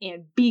here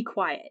and be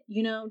quiet.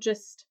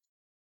 Just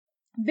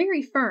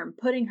very firm,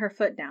 putting her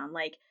foot down,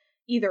 like,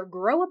 either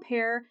grow a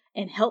pair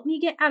and help me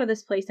get out of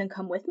this place and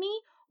come with me,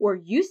 or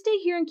you stay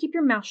here and keep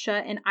your mouth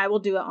shut and I will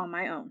do it on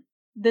my own.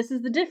 This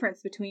is the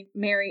difference between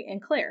Mary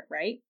and Claire,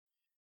 right?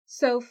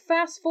 So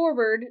fast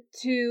forward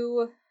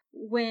to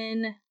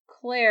when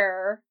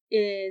Claire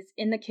is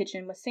in the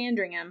kitchen with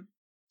Sandringham.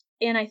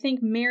 And I think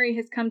Mary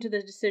has come to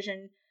the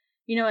decision,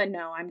 you know what,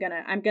 no, I'm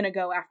gonna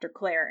go after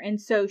Claire. And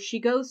so she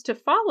goes to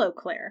follow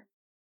Claire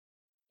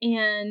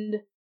and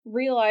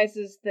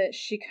realizes that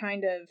she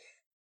kind of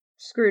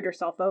screwed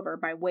herself over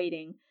by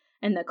waiting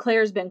and that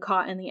Claire's been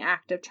caught in the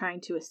act of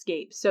trying to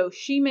escape. So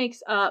she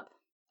makes up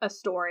a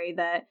story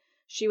that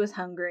she was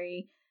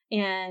hungry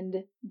and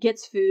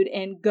gets food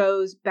and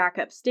goes back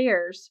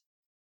upstairs.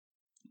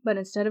 But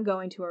instead of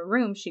going to her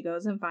room, she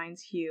goes and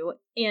finds Hugh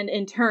and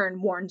in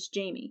turn warns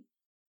Jamie.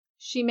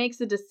 She makes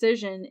a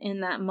decision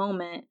in that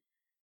moment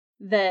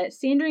that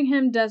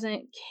Sandringham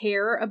doesn't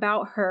care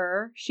about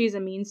her. She's a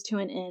means to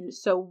an end.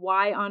 So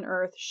why on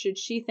earth should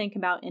she think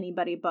about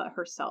anybody but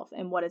herself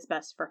and what is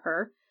best for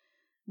her?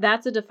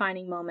 That's a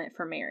defining moment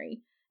for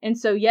Mary. And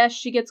so, yes,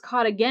 she gets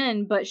caught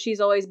again, but she's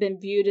always been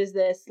viewed as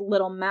this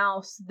little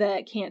mouse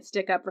that can't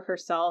stick up for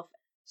herself.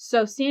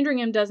 So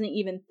Sandringham doesn't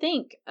even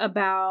think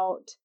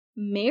about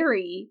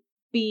Mary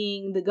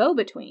being the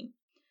go-between.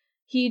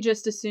 He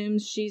just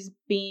assumes she's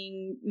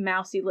being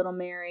mousy little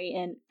Mary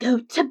and go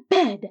to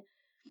bed.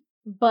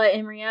 But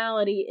in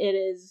reality, it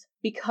is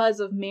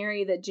because of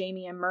Mary that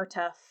Jamie and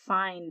Myrta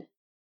find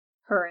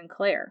her and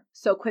Claire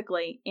so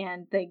quickly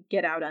and they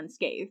get out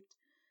unscathed.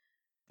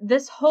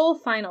 This whole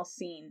final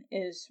scene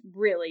is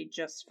really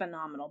just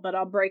phenomenal, but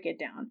I'll break it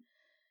down.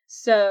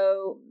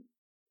 So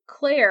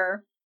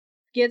Claire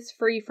gets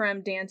free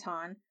from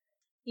Danton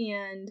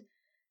and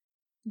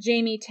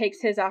Jamie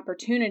takes his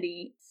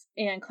opportunity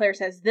and Claire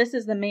says, this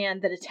is the man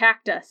that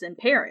attacked us in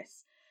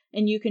Paris.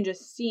 And you can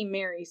just see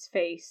Mary's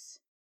face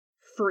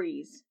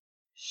freeze.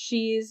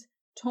 She's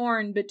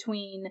torn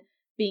between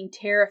being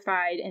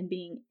terrified and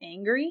being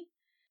angry.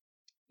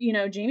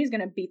 Jamie's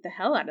going to beat the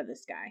hell out of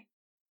this guy.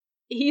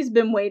 He's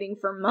been waiting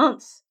for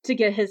months to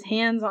get his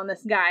hands on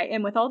this guy.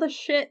 And with all the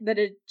shit that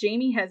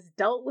Jamie has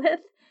dealt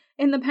with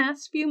in the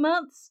past few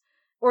months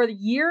or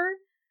year,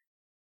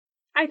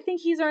 I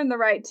think he's earned the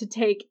right to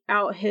take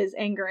out his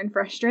anger and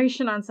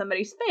frustration on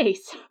somebody's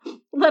face,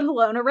 let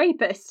alone a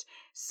rapist.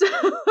 So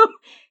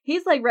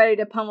he's like ready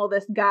to pummel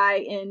this guy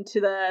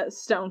into the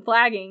stone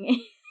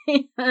flagging.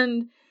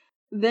 And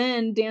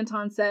then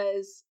Danton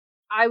says,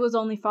 I was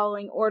only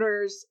following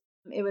orders.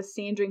 It was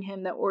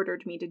Sandringham that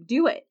ordered me to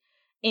do it.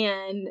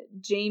 And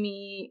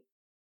Jamie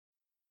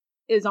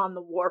is on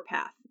the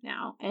warpath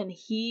now. And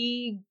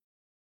he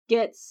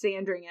gets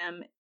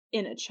Sandringham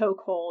in a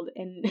chokehold.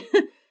 And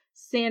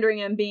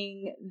Sandringham,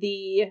 being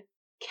the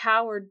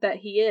coward that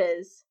he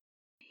is,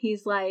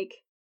 he's like,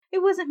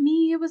 it wasn't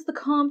me, it was the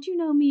Comte. You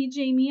know me,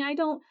 Jamie. I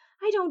don't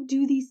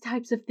do these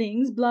types of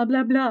things, blah,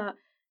 blah, blah.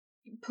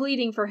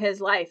 Pleading for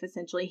his life,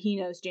 essentially. He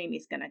knows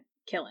Jamie's gonna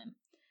kill him.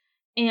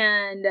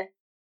 And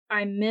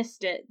I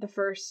missed it the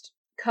first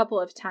couple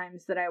of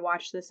times that I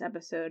watched this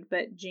episode,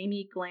 but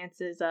Jamie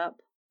glances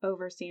up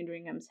over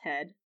Sandringham's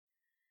head.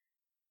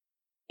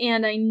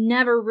 And I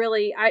never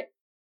really,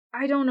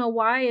 I don't know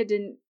why it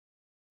didn't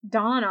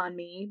dawn on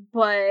me,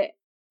 but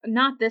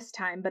not this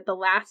time, but the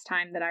last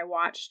time that I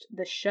watched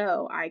the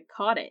show, I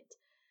caught it.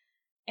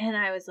 And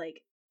I was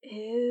like,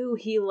 ew,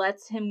 he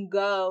lets him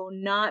go,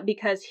 not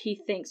because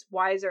he thinks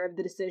wiser of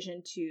the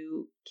decision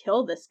to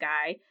kill this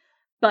guy,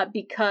 but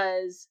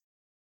because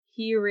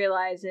he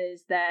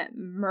realizes that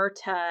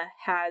Myrta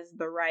has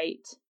the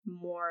right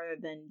more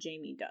than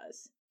Jamie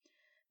does.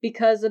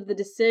 Because of the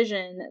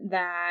decision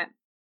that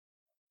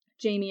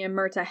Jamie and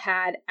Myrta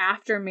had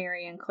after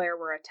Mary and Claire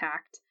were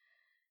attacked.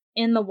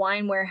 In the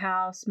wine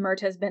warehouse,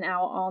 Myrta's been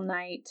out all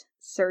night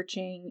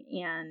searching,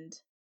 and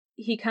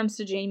he comes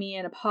to Jamie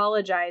and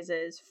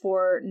apologizes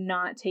for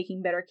not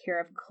taking better care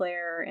of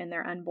Claire and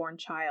their unborn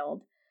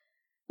child.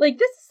 Like,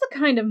 this is the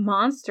kind of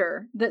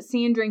monster that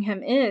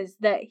Sandringham is,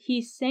 that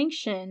he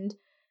sanctioned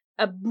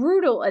a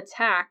brutal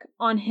attack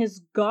on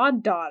his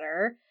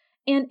goddaughter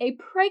and a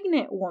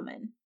pregnant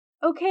woman.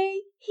 Okay?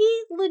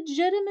 He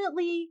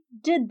legitimately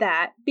did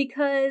that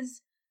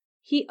because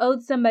he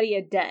owed somebody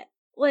a debt.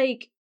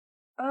 Like,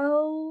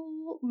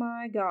 oh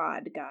my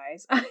God,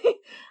 guys. I can't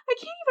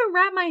even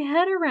wrap my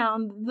head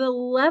around the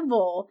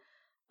level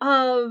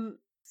of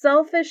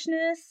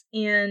selfishness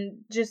and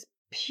just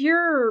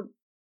pure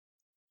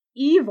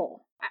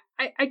evil.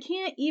 I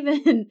can't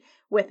even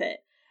with it.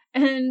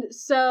 And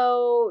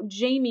so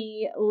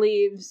Jamie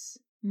leaves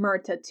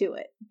Myrta to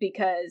it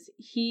because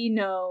he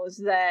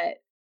knows that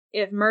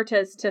if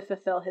Myrta's to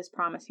fulfill his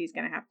promise, he's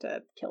going to have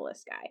to kill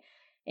this guy.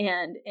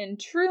 And in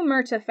true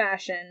Myrta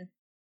fashion,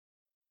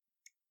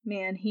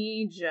 man,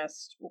 he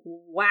just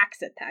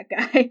whacks at that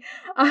guy.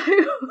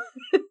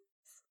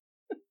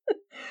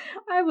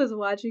 I was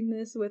watching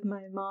this with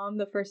my mom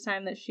the first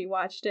time that she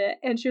watched it,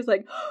 and she was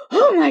like,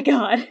 oh my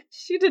God,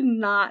 she did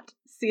not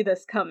see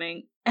this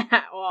coming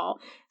at all.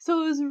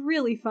 So it was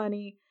really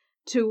funny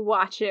to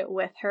watch it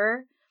with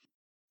her.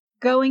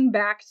 Going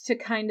back to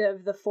kind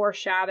of the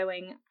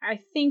foreshadowing, I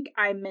think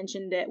I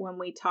mentioned it when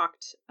we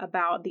talked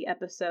about the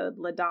episode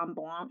La Dame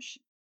Blanche.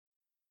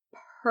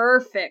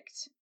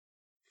 Perfect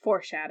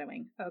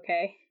foreshadowing,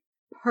 okay?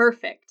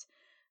 Perfect.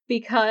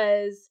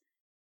 Because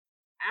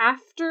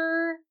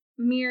after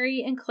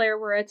Mary and Claire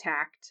were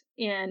attacked,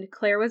 and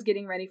Claire was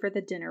getting ready for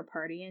the dinner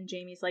party, and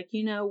Jamie's like,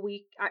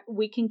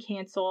 we can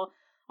cancel.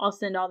 I'll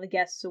send all the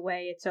guests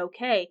away. It's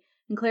okay.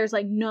 And Claire's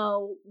like,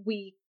 no,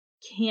 we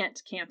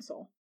can't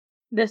cancel.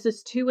 This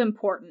is too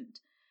important.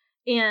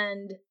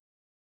 And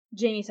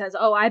Jamie says,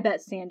 oh, I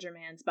bet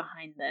Sandringham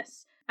behind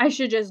this. I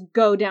should just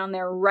go down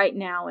there right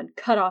now and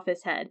cut off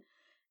his head.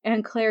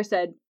 And Claire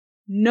said,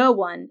 no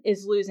one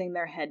is losing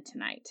their head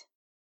tonight.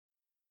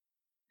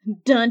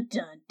 Dun,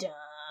 dun,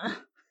 dun.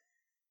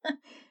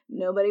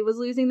 Nobody was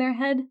losing their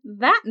head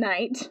that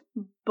night,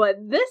 but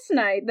this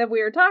night that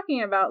we were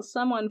talking about,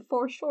 someone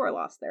for sure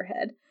lost their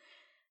head.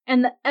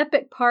 And the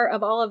epic part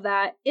of all of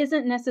that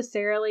isn't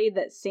necessarily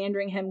that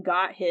Sandringham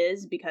got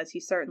his, because he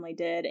certainly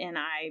did, and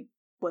I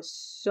was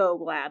so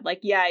glad. Like,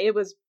 yeah, it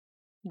was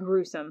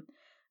gruesome,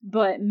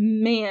 but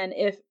man,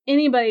 if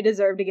anybody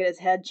deserved to get his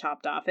head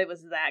chopped off, it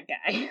was that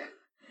guy.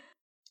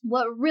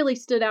 What really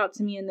stood out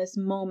to me in this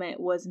moment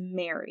was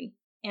Mary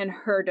and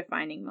her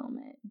defining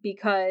moment,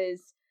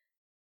 because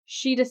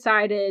she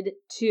decided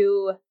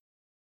to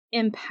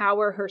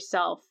empower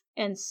herself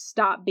and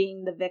stop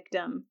being the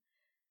victim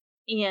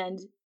and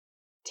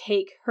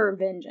take her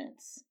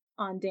vengeance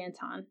on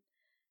Danton,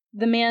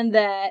 the man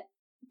that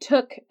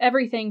took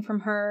everything from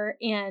her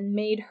and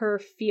made her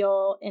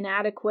feel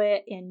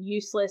inadequate and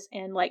useless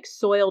and like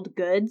soiled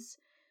goods.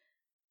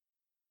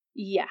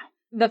 Yeah,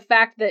 the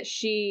fact that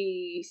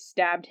she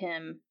stabbed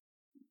him,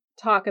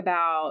 talk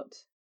about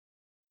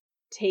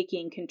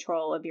taking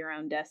control of your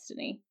own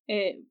destiny.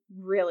 It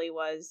really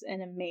was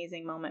an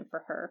amazing moment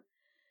for her.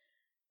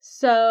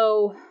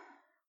 So,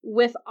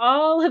 with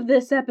all of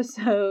this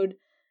episode,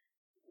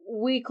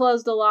 we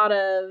closed a lot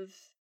of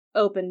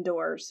open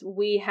doors.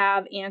 We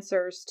have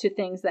answers to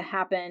things that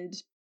happened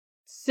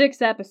 6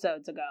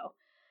 episodes ago,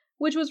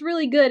 which was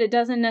really good. It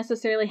doesn't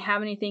necessarily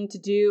have anything to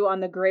do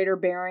on the greater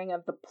bearing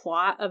of the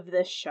plot of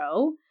this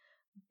show,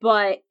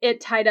 but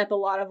it tied up a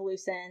lot of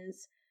loose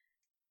ends.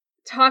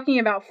 Talking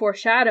about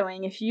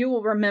foreshadowing, if you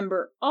will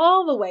remember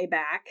all the way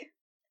back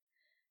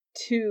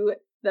to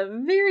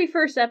the very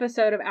first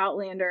episode of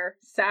Outlander,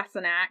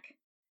 Sassenach,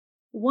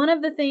 one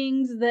of the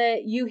things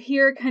that you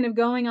hear kind of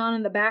going on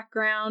in the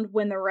background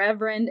when the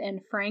Reverend and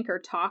Frank are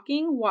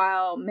talking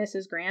while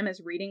Mrs. Graham is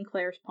reading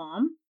Claire's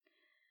palm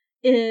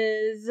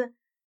is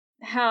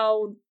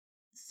how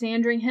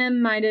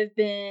Sandringham might have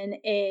been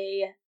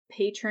a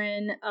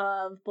patron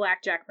of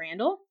Black Jack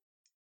Randall.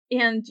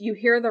 And you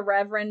hear the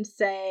Reverend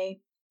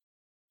say,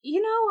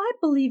 I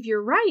believe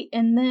you're right.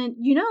 And then,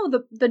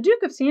 the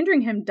Duke of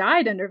Sandringham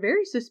died under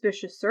very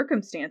suspicious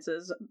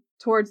circumstances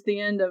towards the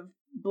end of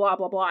blah,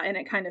 blah, blah. And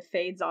it kind of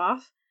fades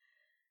off.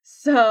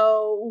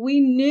 So we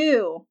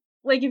knew,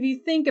 like, if you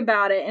think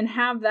about it and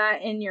have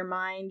that in your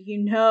mind,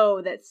 you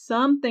know that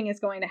something is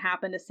going to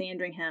happen to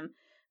Sandringham.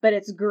 But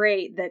it's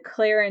great that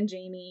Claire and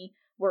Jamie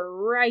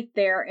were right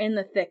there in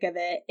the thick of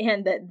it,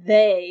 and that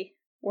they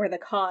were the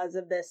cause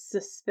of this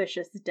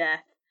suspicious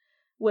death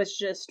was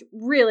just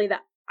really the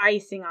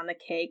icing on the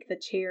cake, the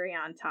cherry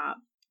on top.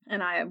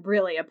 And I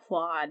really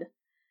applaud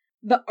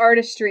the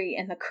artistry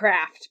and the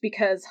craft,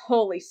 because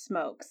holy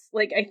smokes.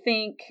 Like, I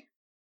think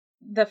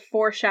the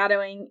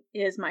foreshadowing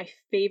is my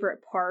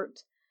favorite part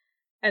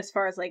as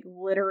far as like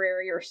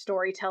literary or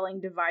storytelling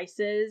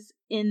devices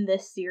in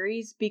this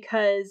series,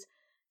 because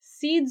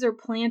seeds are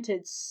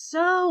planted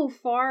so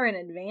far in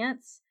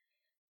advance,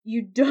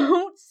 you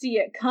don't see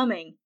it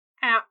coming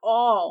at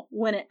all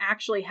when it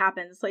actually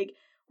happens. Like,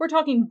 we're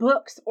talking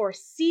books or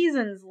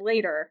seasons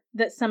later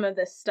that some of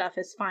this stuff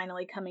is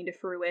finally coming to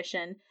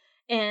fruition.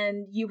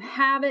 And you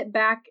have it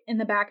back in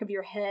the back of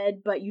your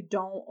head, but you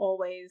don't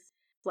always,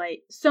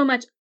 like, so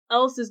much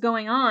else is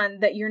going on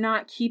that you're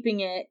not keeping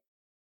it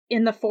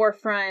in the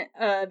forefront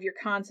of your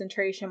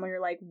concentration when you're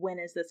like, when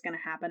is this going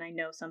to happen? I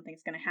know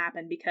something's going to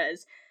happen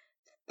because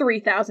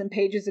 3,000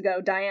 pages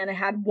ago, Diana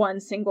had one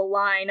single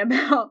line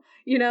about,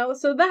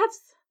 so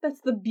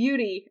that's the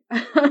beauty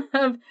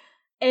of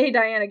A,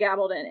 Diana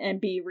Gabaldon,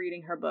 and B,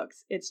 reading her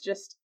books.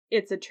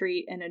 It's a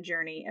treat and a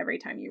journey every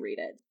time you read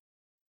it.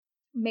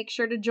 Make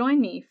sure to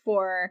join me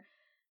for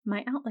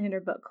my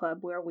Outlander book club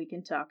where we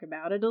can talk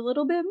about it a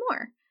little bit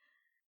more.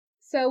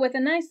 So with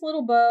a nice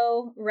little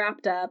bow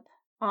wrapped up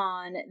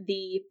on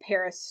the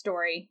Paris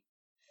story,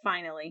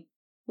 finally,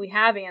 we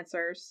have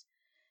answers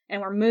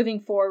and we're moving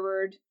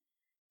forward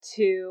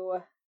to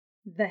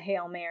the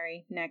Hail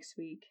Mary next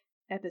week,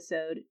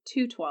 episode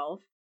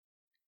 212.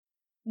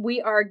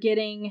 We are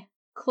getting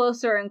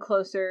closer and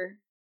closer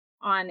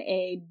on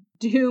a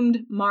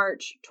doomed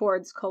march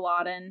towards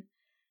Culloden,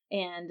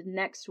 and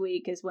next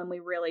week is when we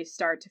really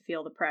start to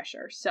feel the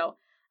pressure. So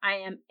I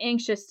am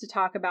anxious to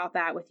talk about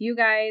that with you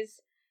guys.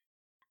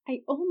 I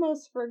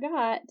almost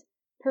forgot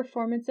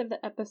performance of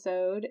the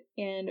episode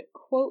and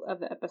quote of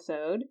the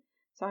episode,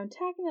 so I'm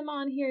tacking them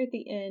on here at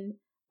the end,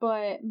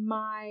 but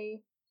my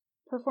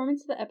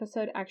performance of the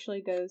episode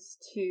actually goes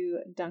to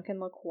Duncan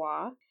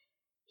Lacroix.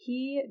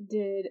 He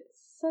did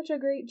such a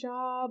great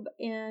job,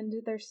 and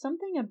there's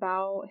something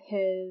about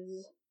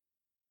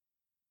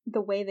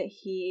the way that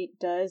he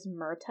does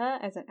Myrta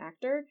as an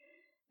actor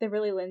that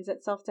really lends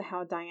itself to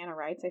how Diana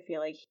writes. I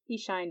feel like he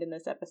shined in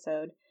this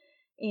episode,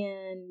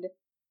 and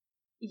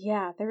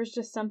yeah, there was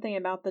just something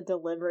about the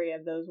delivery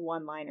of those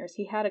one-liners.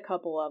 He had a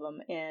couple of them,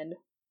 and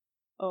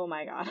oh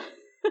my god,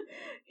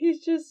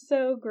 he's just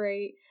so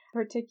great.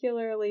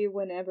 Particularly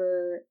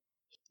whenever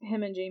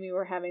him and Jamie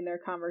were having their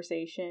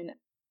conversation,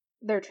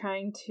 they're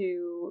trying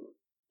to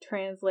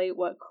translate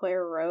what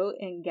Claire wrote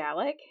in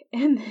Gaelic,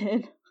 and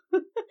then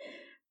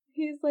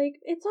he's like,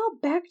 it's all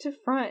back to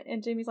front,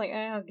 and Jamie's like,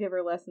 I'll give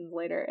her lessons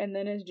later. And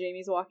then as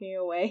Jamie's walking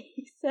away,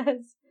 he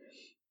says,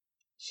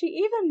 she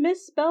even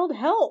misspelled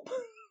help.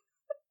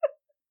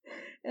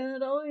 And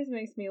it always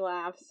makes me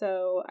laugh.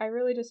 So I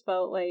really just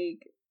felt like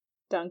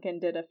Duncan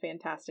did a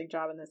fantastic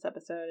job in this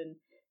episode and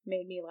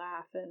made me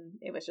laugh, and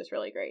it was just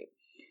really great.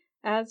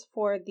 As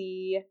for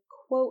the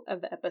quote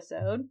of the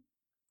episode,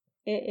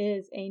 it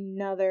is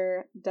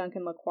another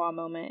Duncan Lacroix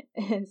moment.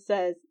 It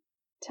says,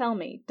 tell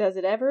me, does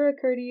it ever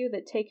occur to you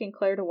that taking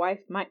Claire to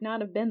wife might not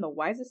have been the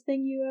wisest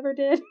thing you ever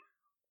did?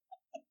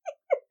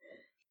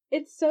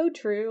 It's so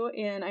true,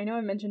 and I know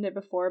I mentioned it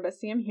before, but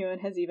Sam Heughan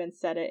has even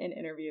said it in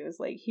interviews.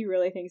 Like, he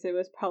really thinks it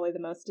was probably the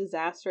most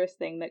disastrous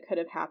thing that could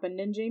have happened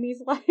in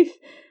Jamie's life.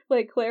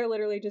 Like, Claire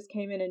literally just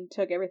came in and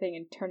took everything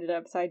and turned it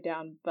upside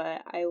down,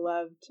 but I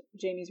loved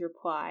Jamie's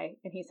reply,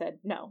 and he said,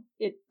 no,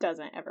 it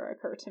doesn't ever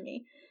occur to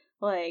me.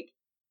 Like,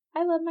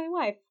 I love my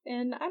wife,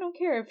 and I don't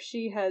care if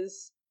she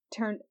has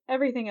turned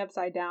everything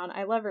upside down.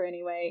 I love her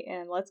anyway,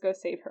 and let's go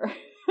save her.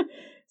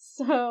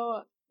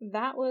 So,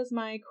 that was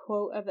my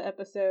quote of the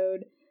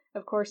episode.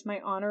 Of course, my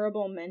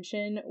honorable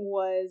mention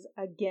was,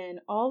 again,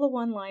 all the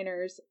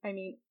one-liners. I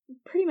mean,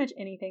 pretty much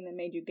anything that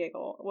made you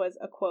giggle was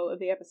a quote of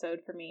the episode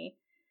for me.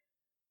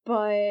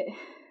 But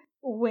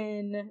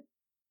when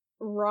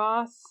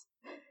Ross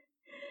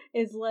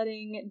is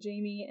letting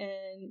Jamie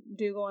and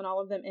Dougal and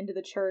all of them into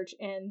the church,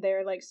 and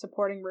they're like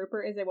supporting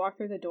Rupert as they walk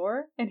through the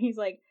door, and he's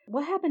like,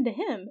 what happened to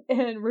him?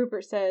 And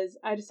Rupert says,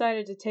 I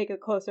decided to take a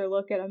closer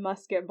look at a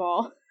musket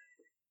ball.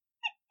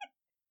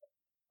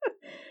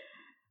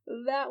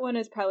 That one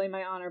is probably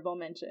my honorable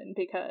mention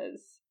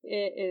because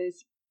it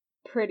is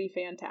pretty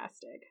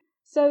fantastic.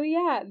 So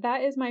yeah,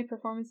 that is my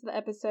performance of the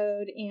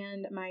episode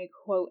and my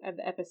quote of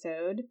the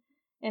episode.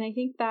 And I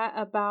think that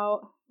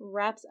about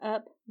wraps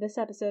up this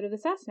episode of the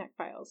Sassenach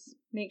Files.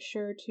 Make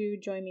sure to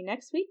join me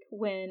next week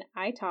when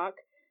I talk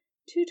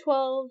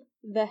 212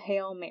 the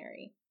Hail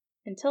Mary.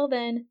 Until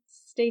then,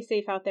 stay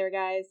safe out there,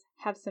 guys.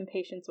 Have some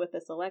patience with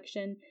this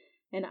election,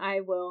 and I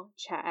will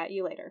chat at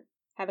you later.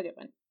 Have a good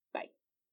one.